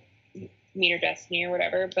know, meet her destiny or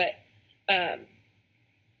whatever, but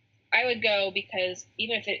I would go because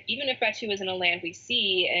even if Batuu is in a land we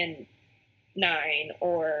see in 9,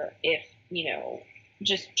 or if, you know,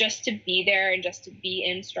 just to be there and just to be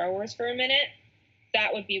in Star Wars for a minute,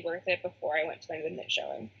 that would be worth it before I went to my midnight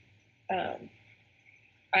showing.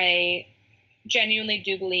 I genuinely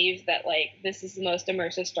do believe that, like, this is the most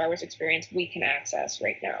immersive Star Wars experience we can access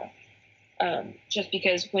right now. Just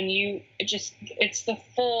because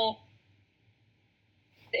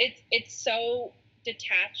it's so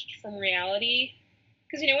detached from reality.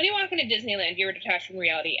 Because, you know, when you walk into Disneyland, you're detached from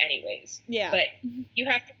reality anyways. Yeah. But you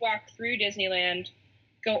have to walk through Disneyland,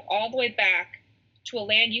 go all the way back to a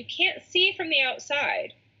land you can't see from the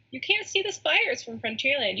outside. You can't see the spires from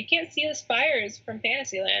Frontierland. You can't see the spires from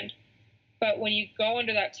Fantasyland. But when you go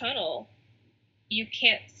under that tunnel, you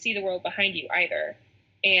can't see the world behind you either.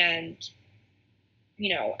 And,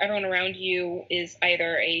 you know, everyone around you is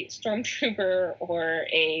either a stormtrooper or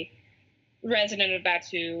a resident of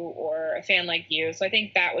Batuu or a fan like you. So I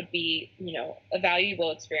think that would be, you know, a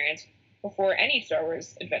valuable experience before any Star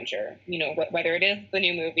Wars adventure, you know, whether it is the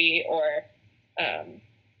new movie or,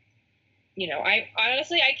 you know, I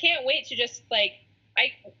can't wait to just, like,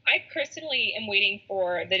 I personally am waiting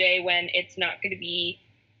for the day when it's not going to be,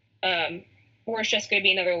 or it's just going to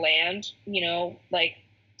be another land, you know, like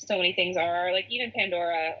so many things are. Like, even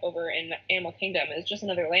Pandora over in Animal Kingdom is just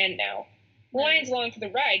another land now. The line's long for the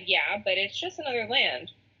ride, yeah, but it's just another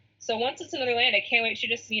land. So once it's another land, I can't wait to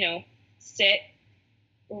just, you know, sit,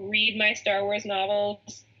 read my Star Wars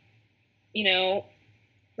novels, you know,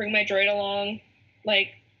 bring my droid along, like,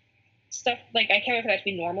 stuff. Like, I can't wait for that to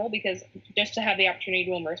be normal, because just to have the opportunity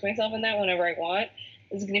to immerse myself in that whenever I want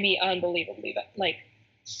is going to be unbelievably, like,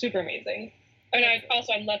 super amazing. And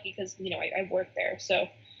I'm lucky because, you know, I work there, so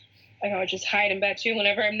I can just hide in Batuu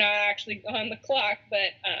whenever I'm not actually on the clock,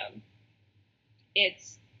 but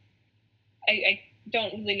I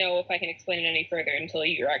don't really know if I can explain it any further until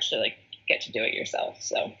you actually, like, get to do it yourself.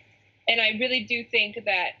 So, and I really do think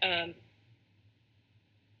that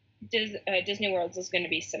Disney World is going to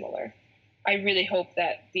be similar. I really hope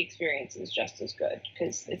that the experience is just as good,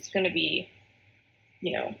 because it's going to be,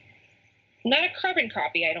 you know, not a carbon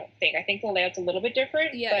copy. I don't think. I think the layout's a little bit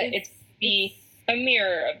different, but it's a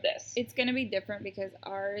mirror of this. It's going to be different because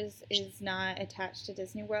ours is not attached to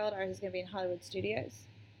Disney World. Ours is going to be in Hollywood Studios.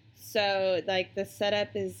 So, like, the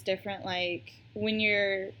setup is different. Like, when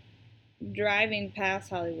you're driving past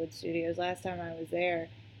Hollywood Studios, last time I was there,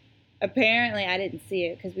 apparently I didn't see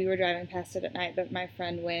it because we were driving past it at night, but my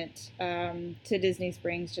friend went to Disney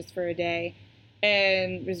Springs just for a day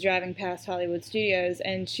and was driving past Hollywood Studios,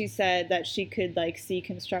 and she said that she could, like, see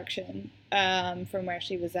construction from where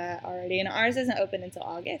she was at already. And ours isn't open until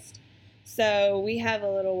August, so we have a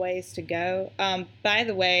little ways to go. By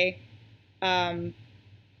the way,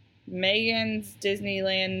 Megan's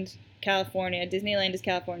Disneyland California. Disneyland is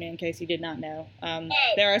California, in case you did not know.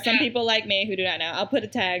 There are some people like me who do not know. I'll put a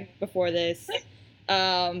tag before this.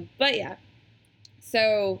 But yeah.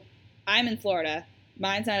 So I'm in Florida.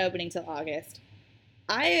 Mine's not opening till August.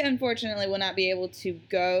 I unfortunately will not be able to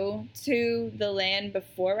go to the land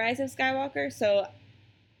before Rise of Skywalker. So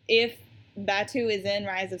if Batuu is in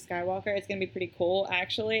Rise of Skywalker, it's going to be pretty cool,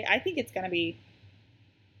 actually. I think it's going to be...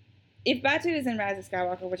 If Batuu is in Rise of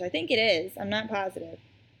Skywalker, which I think it is, I'm not positive.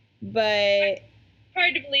 But...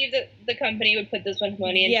 Hard to believe that the company would put this much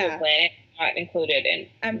money into a planet not included in.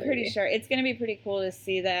 I'm pretty sure. It's going to be pretty cool to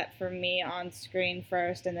see that for me on screen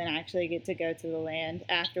first and then actually get to go to the land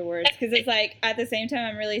afterwards. Because it's like, at the same time,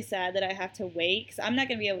 I'm really sad that I have to wait. Because I'm not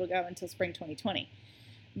going to be able to go until spring 2020.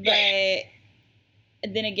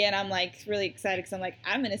 But then again, I'm like really excited because I'm like,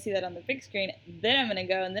 I'm going to see that on the big screen. Then I'm going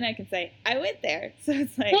to go and then I can say, I went there. So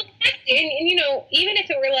it's like. Well, and you know, even if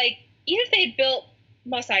it were like, even if they had built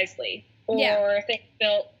Mos Eisley or if they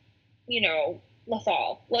built, you know,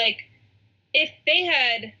 Lothal, like, if they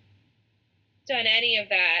had done any of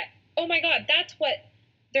that, oh my God, that's what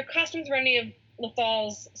their costumes remind me of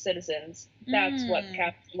Lethal's citizens. That's what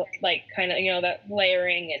Cap like, kind of, that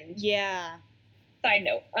layering and yeah. Side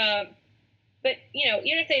note. But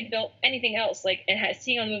even if they built anything else, like, and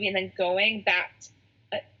seeing on the movie and then going back,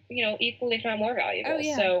 equally if not more valuable. Oh,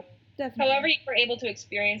 yeah, so, definitely. however you were able to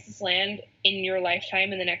experience this land in your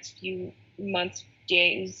lifetime in the next few months,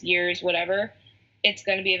 days, years, whatever, it's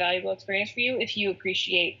going to be a valuable experience for you if you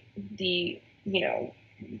appreciate the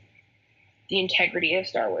integrity of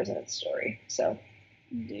Star Wars and its story. So,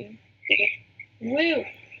 Indeed. Woo!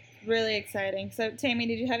 Really exciting. So, Tammy,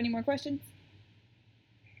 did you have any more questions?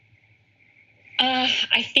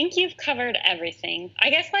 I think you've covered everything. I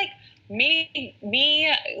guess, like, me,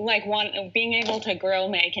 like, being able to grow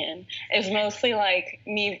Megan is mostly, like,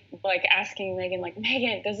 me, like, asking Megan, like,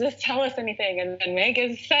 Megan, does this tell us anything? And then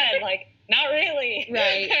Megan said, like, not really.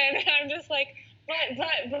 Right. And I'm just like, but,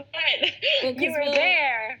 Well, you were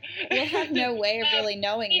there. We'll have no way of really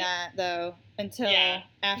knowing that, though, until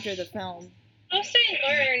after the film. Most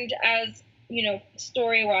I learned as,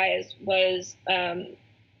 story-wise was, the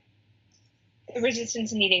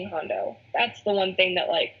Resistance needing Hondo. That's the one thing that,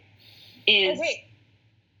 like, is... Oh, wait.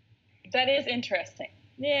 That is interesting.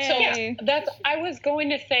 Yay. So I was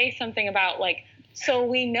going to say something about, like, so what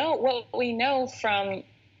we know from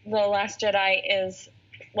The Last Jedi is,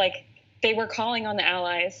 like, they were calling on the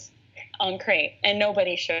Allies on Crate, and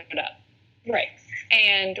nobody showed up. Right.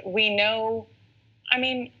 And we know, I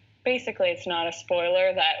mean, basically it's not a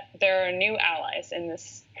spoiler that there are new allies in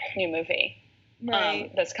this new movie.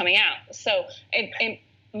 Right. That's coming out. So it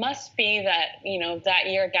must be that, that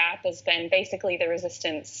year gap has been basically the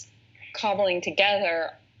Resistance cobbling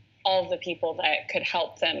together all of the people that could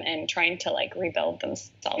help them and trying to, like, rebuild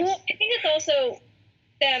themselves. Well, I think it's also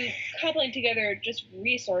them cobbling together just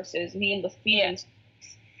resources, being able to feed them.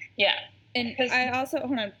 Yeah. And I also,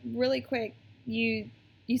 hold on, really quick, you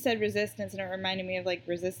said Resistance, and it reminded me of, like,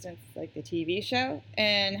 Resistance, like the TV show,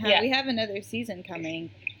 and how we have another season coming.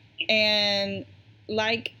 And,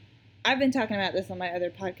 like, I've been talking about this on my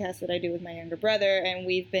other podcast that I do with my younger brother, and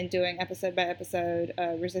we've been doing episode by episode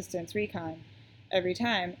Resistance Recon every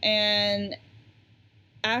time. And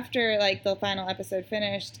after, like, the final episode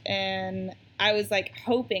finished, and I was, like,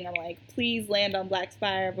 hoping, I'm like, please land on Black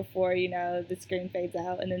Spire before, the screen fades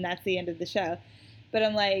out, and then that's the end of the show. But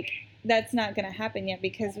I'm like, that's not going to happen yet,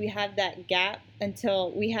 because we have that gap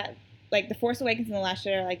until we have, like, The Force Awakens and The Last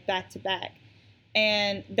Jedi are, like, back to back.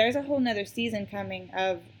 And there's a whole nother season coming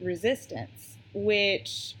of Resistance,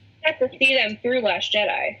 which... You have to see them through Last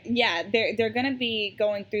Jedi. Yeah, they're going to be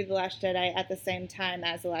going through The Last Jedi at the same time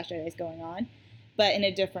as The Last Jedi is going on, but in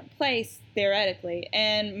a different place, theoretically.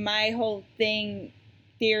 And my whole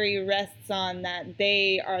theory rests on that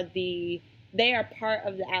they are part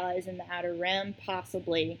of the allies in the Outer Rim,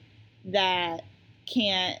 possibly, that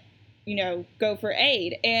can't, go for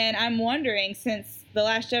aid. And I'm wondering, since The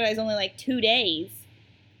Last Jedi is only like 2 days,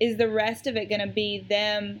 is the rest of it going to be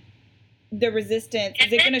them, the Resistance?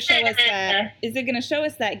 Is it going to show us that? Is it going to show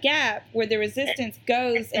us that gap where the Resistance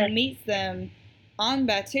goes and meets them on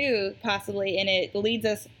Batuu, possibly, and it leads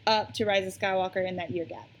us up to Rise of Skywalker in that year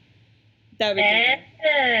gap? That would be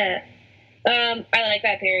cool. I like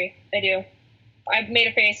that theory. I do. I made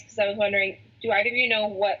a face because I was wondering, do either of you know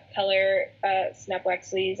what color Snap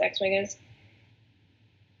Wexley's X-Wing is?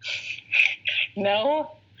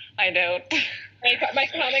 No, I don't. My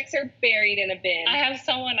comics are buried in a bin. I have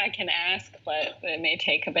someone I can ask, but it may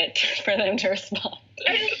take a bit for them to respond.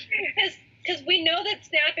 Because we know that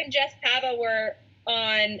Snap and Jess Pava were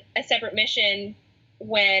on a separate mission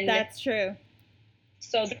when... That's true.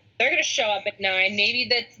 So they're going to show up at 9. Maybe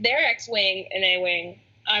that's their X-Wing and A-Wing.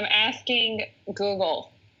 I'm asking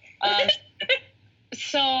Google.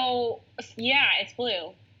 So, yeah, it's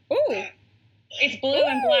blue. Ooh. It's blue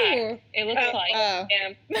and black. It looks like. Oh.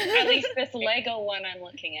 At least this Lego one I'm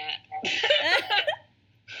looking at.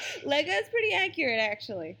 Lego's pretty accurate,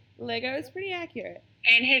 actually. Lego is pretty accurate.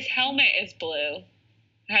 And his helmet is blue.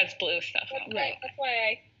 It has blue stuff on it. Right. That's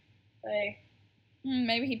why I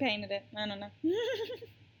maybe he painted it. I don't know.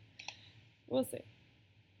 We'll see.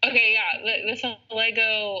 Okay, yeah. This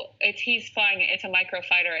Lego, he's flying it. It's a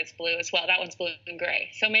microfighter. It's blue as well. That one's blue and gray.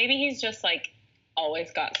 So maybe he's just, like,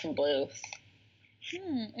 always got some blues. So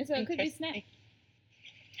it could be Snap.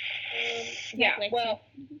 Yeah, well,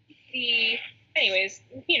 anyways,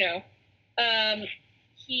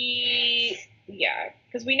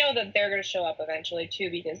 because we know that they're going to show up eventually, too,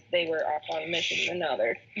 because they were off on a mission, and now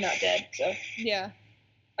they're not dead, so. Yeah.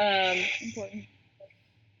 Important.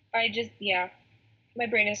 My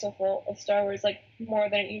brain is so full of Star Wars, like, more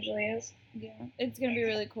than it usually is. Yeah, it's going to be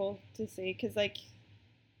really cool to see, because, like,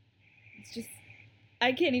 it's just,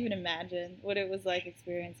 I can't even imagine what it was like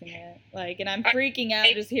experiencing it. Like, and I'm freaking out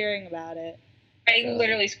just hearing about it. I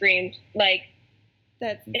literally screamed. Like,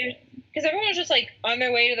 that's because everyone was just like on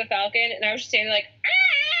their way to the Falcon, and I was just standing like,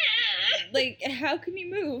 ah! Like, how can you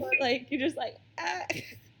move? Like, you're just like, ah.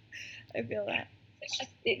 I feel that. It's just,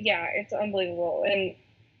 it's unbelievable. And,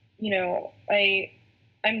 you know,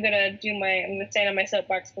 I'm gonna stand on my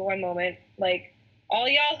soapbox for one moment. Like, all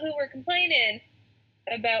y'all who were complaining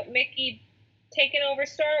about Mickey taking over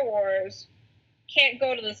Star Wars can't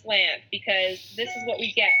go to this land, because this is what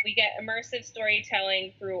we get. We get immersive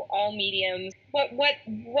storytelling through all mediums. What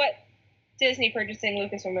Disney purchasing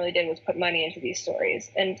Lucasfilm really did was put money into these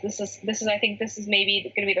stories, and this is I think this is maybe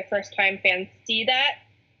going to be the first time fans see that,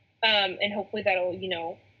 and hopefully that'll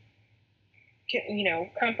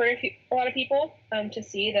comfort a lot of people to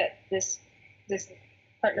see that this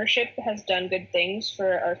partnership has done good things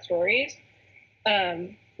for our stories.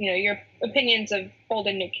 Your opinions of old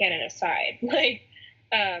and new canon aside,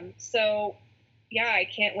 I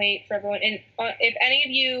can't wait for everyone. And if any of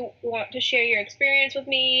you want to share your experience with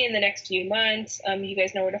me in the next few months, you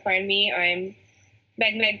guys know where to find me. I'm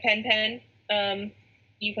Meg Pen Pen.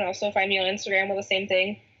 You can also find me on Instagram with the same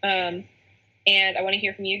thing. And I want to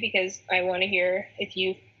hear from you, because I want to hear if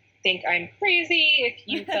you think I'm crazy, if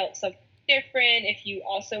you felt something different, if you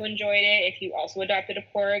also enjoyed it, if you also adopted a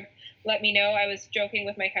porg. Let me know. I was joking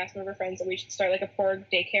with my cast member friends that we should start like a porg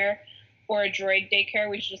daycare or a droid daycare.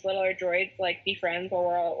 We should just let all our droids like be friends while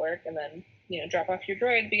we're all at work, and then drop off your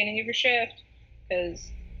droid at the beginning of your shift, because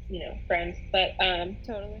friends. But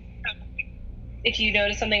totally. If you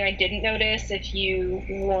notice something I didn't notice, if you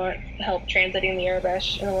want help translating the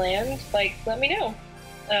Arabesh in the land, let me know.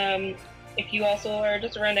 If you also are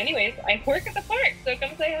just around anyways, I work at the park, so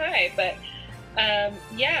come say hi. But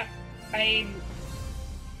I'm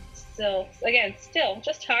still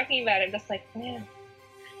just talking about it, just like, man,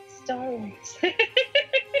 Star Wars.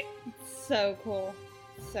 So cool.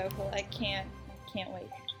 I can't wait.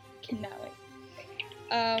 Cannot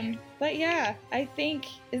wait. But yeah, I think,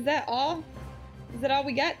 is that all? Is that all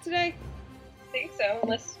we got today? I think so.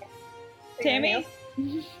 Unless Tammy?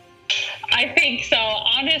 I think so.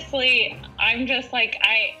 Honestly, I'm just like,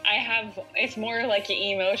 I have, it's more like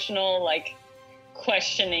emotional,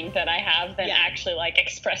 questioning that I have than actually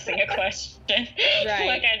expressing a question.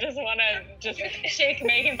 Right. I just want to just shake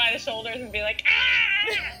Megan by the shoulders and be like,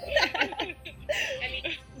 ah!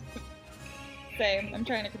 Same. I'm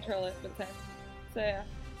trying to control it, but same. So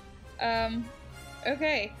yeah.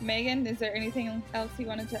 Okay, Megan, is there anything else you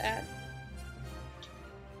wanted to add?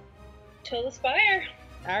 Till the spire.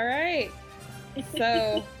 All right.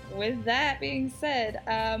 So, with that being said,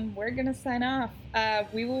 we're going to sign off.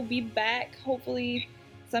 We will be back hopefully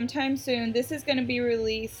sometime soon. This is going to be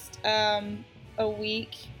released a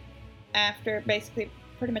week after, basically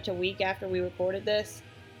pretty much a week after we recorded this.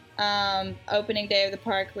 Opening day of the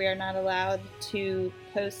park, we are not allowed to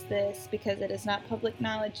post this because it is not public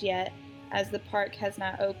knowledge yet, as the park has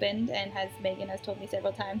not opened, and as Megan has told me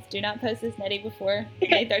several times, do not post this Nedi before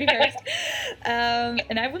May 31st.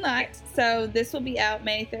 And I will not. So this will be out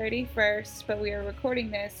May 31st, but we are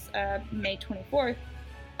recording this May 24th.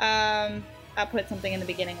 I'll put something in the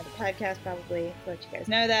beginning of the podcast probably to let you guys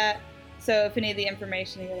know that. So if any of the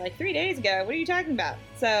information you're like, 3 days ago, what are you talking about?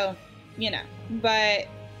 So, But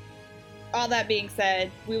all that being said,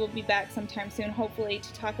 we will be back sometime soon, hopefully,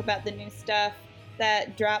 to talk about the new stuff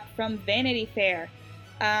that dropped from Vanity Fair.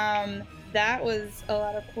 That was a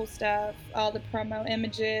lot of cool stuff. All the promo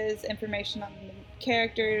images, information on the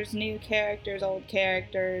characters, new characters, old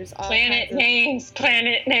characters, all planet names. Yes,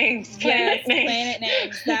 planet names.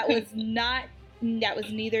 That was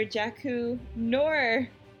neither Jakku nor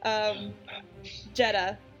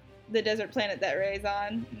Jeddah, the desert planet that Rey's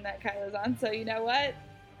on and that Kylo's on. So you know what?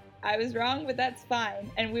 I was wrong, but that's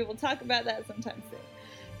fine, and we will talk about that sometime soon.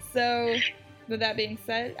 So, with that being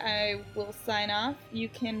said, I will sign off. You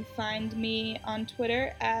can find me on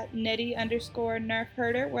Twitter at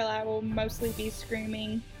Nedi_NerfHerder, where I will mostly be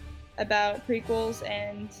screaming about prequels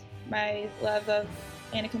and my love of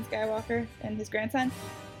Anakin Skywalker and his grandson.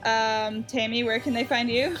 Tammy, where can they find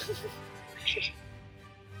you?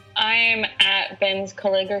 I'm at Ben's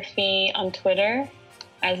Calligraphy on Twitter,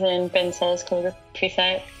 as in Ben Soul's calligraphy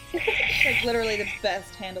set. It's literally the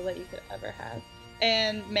best handle that you could ever have.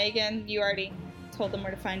 And Megan, you already told them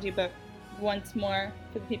where to find you, but once more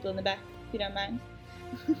for the people in the back, if you don't mind.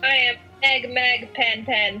 I am Meg Pen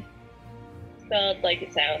Pen. Spelled like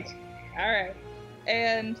it sounds. Alright.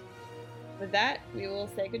 And with that, we will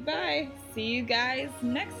say goodbye. See you guys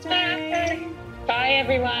next time. Bye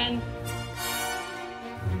everyone.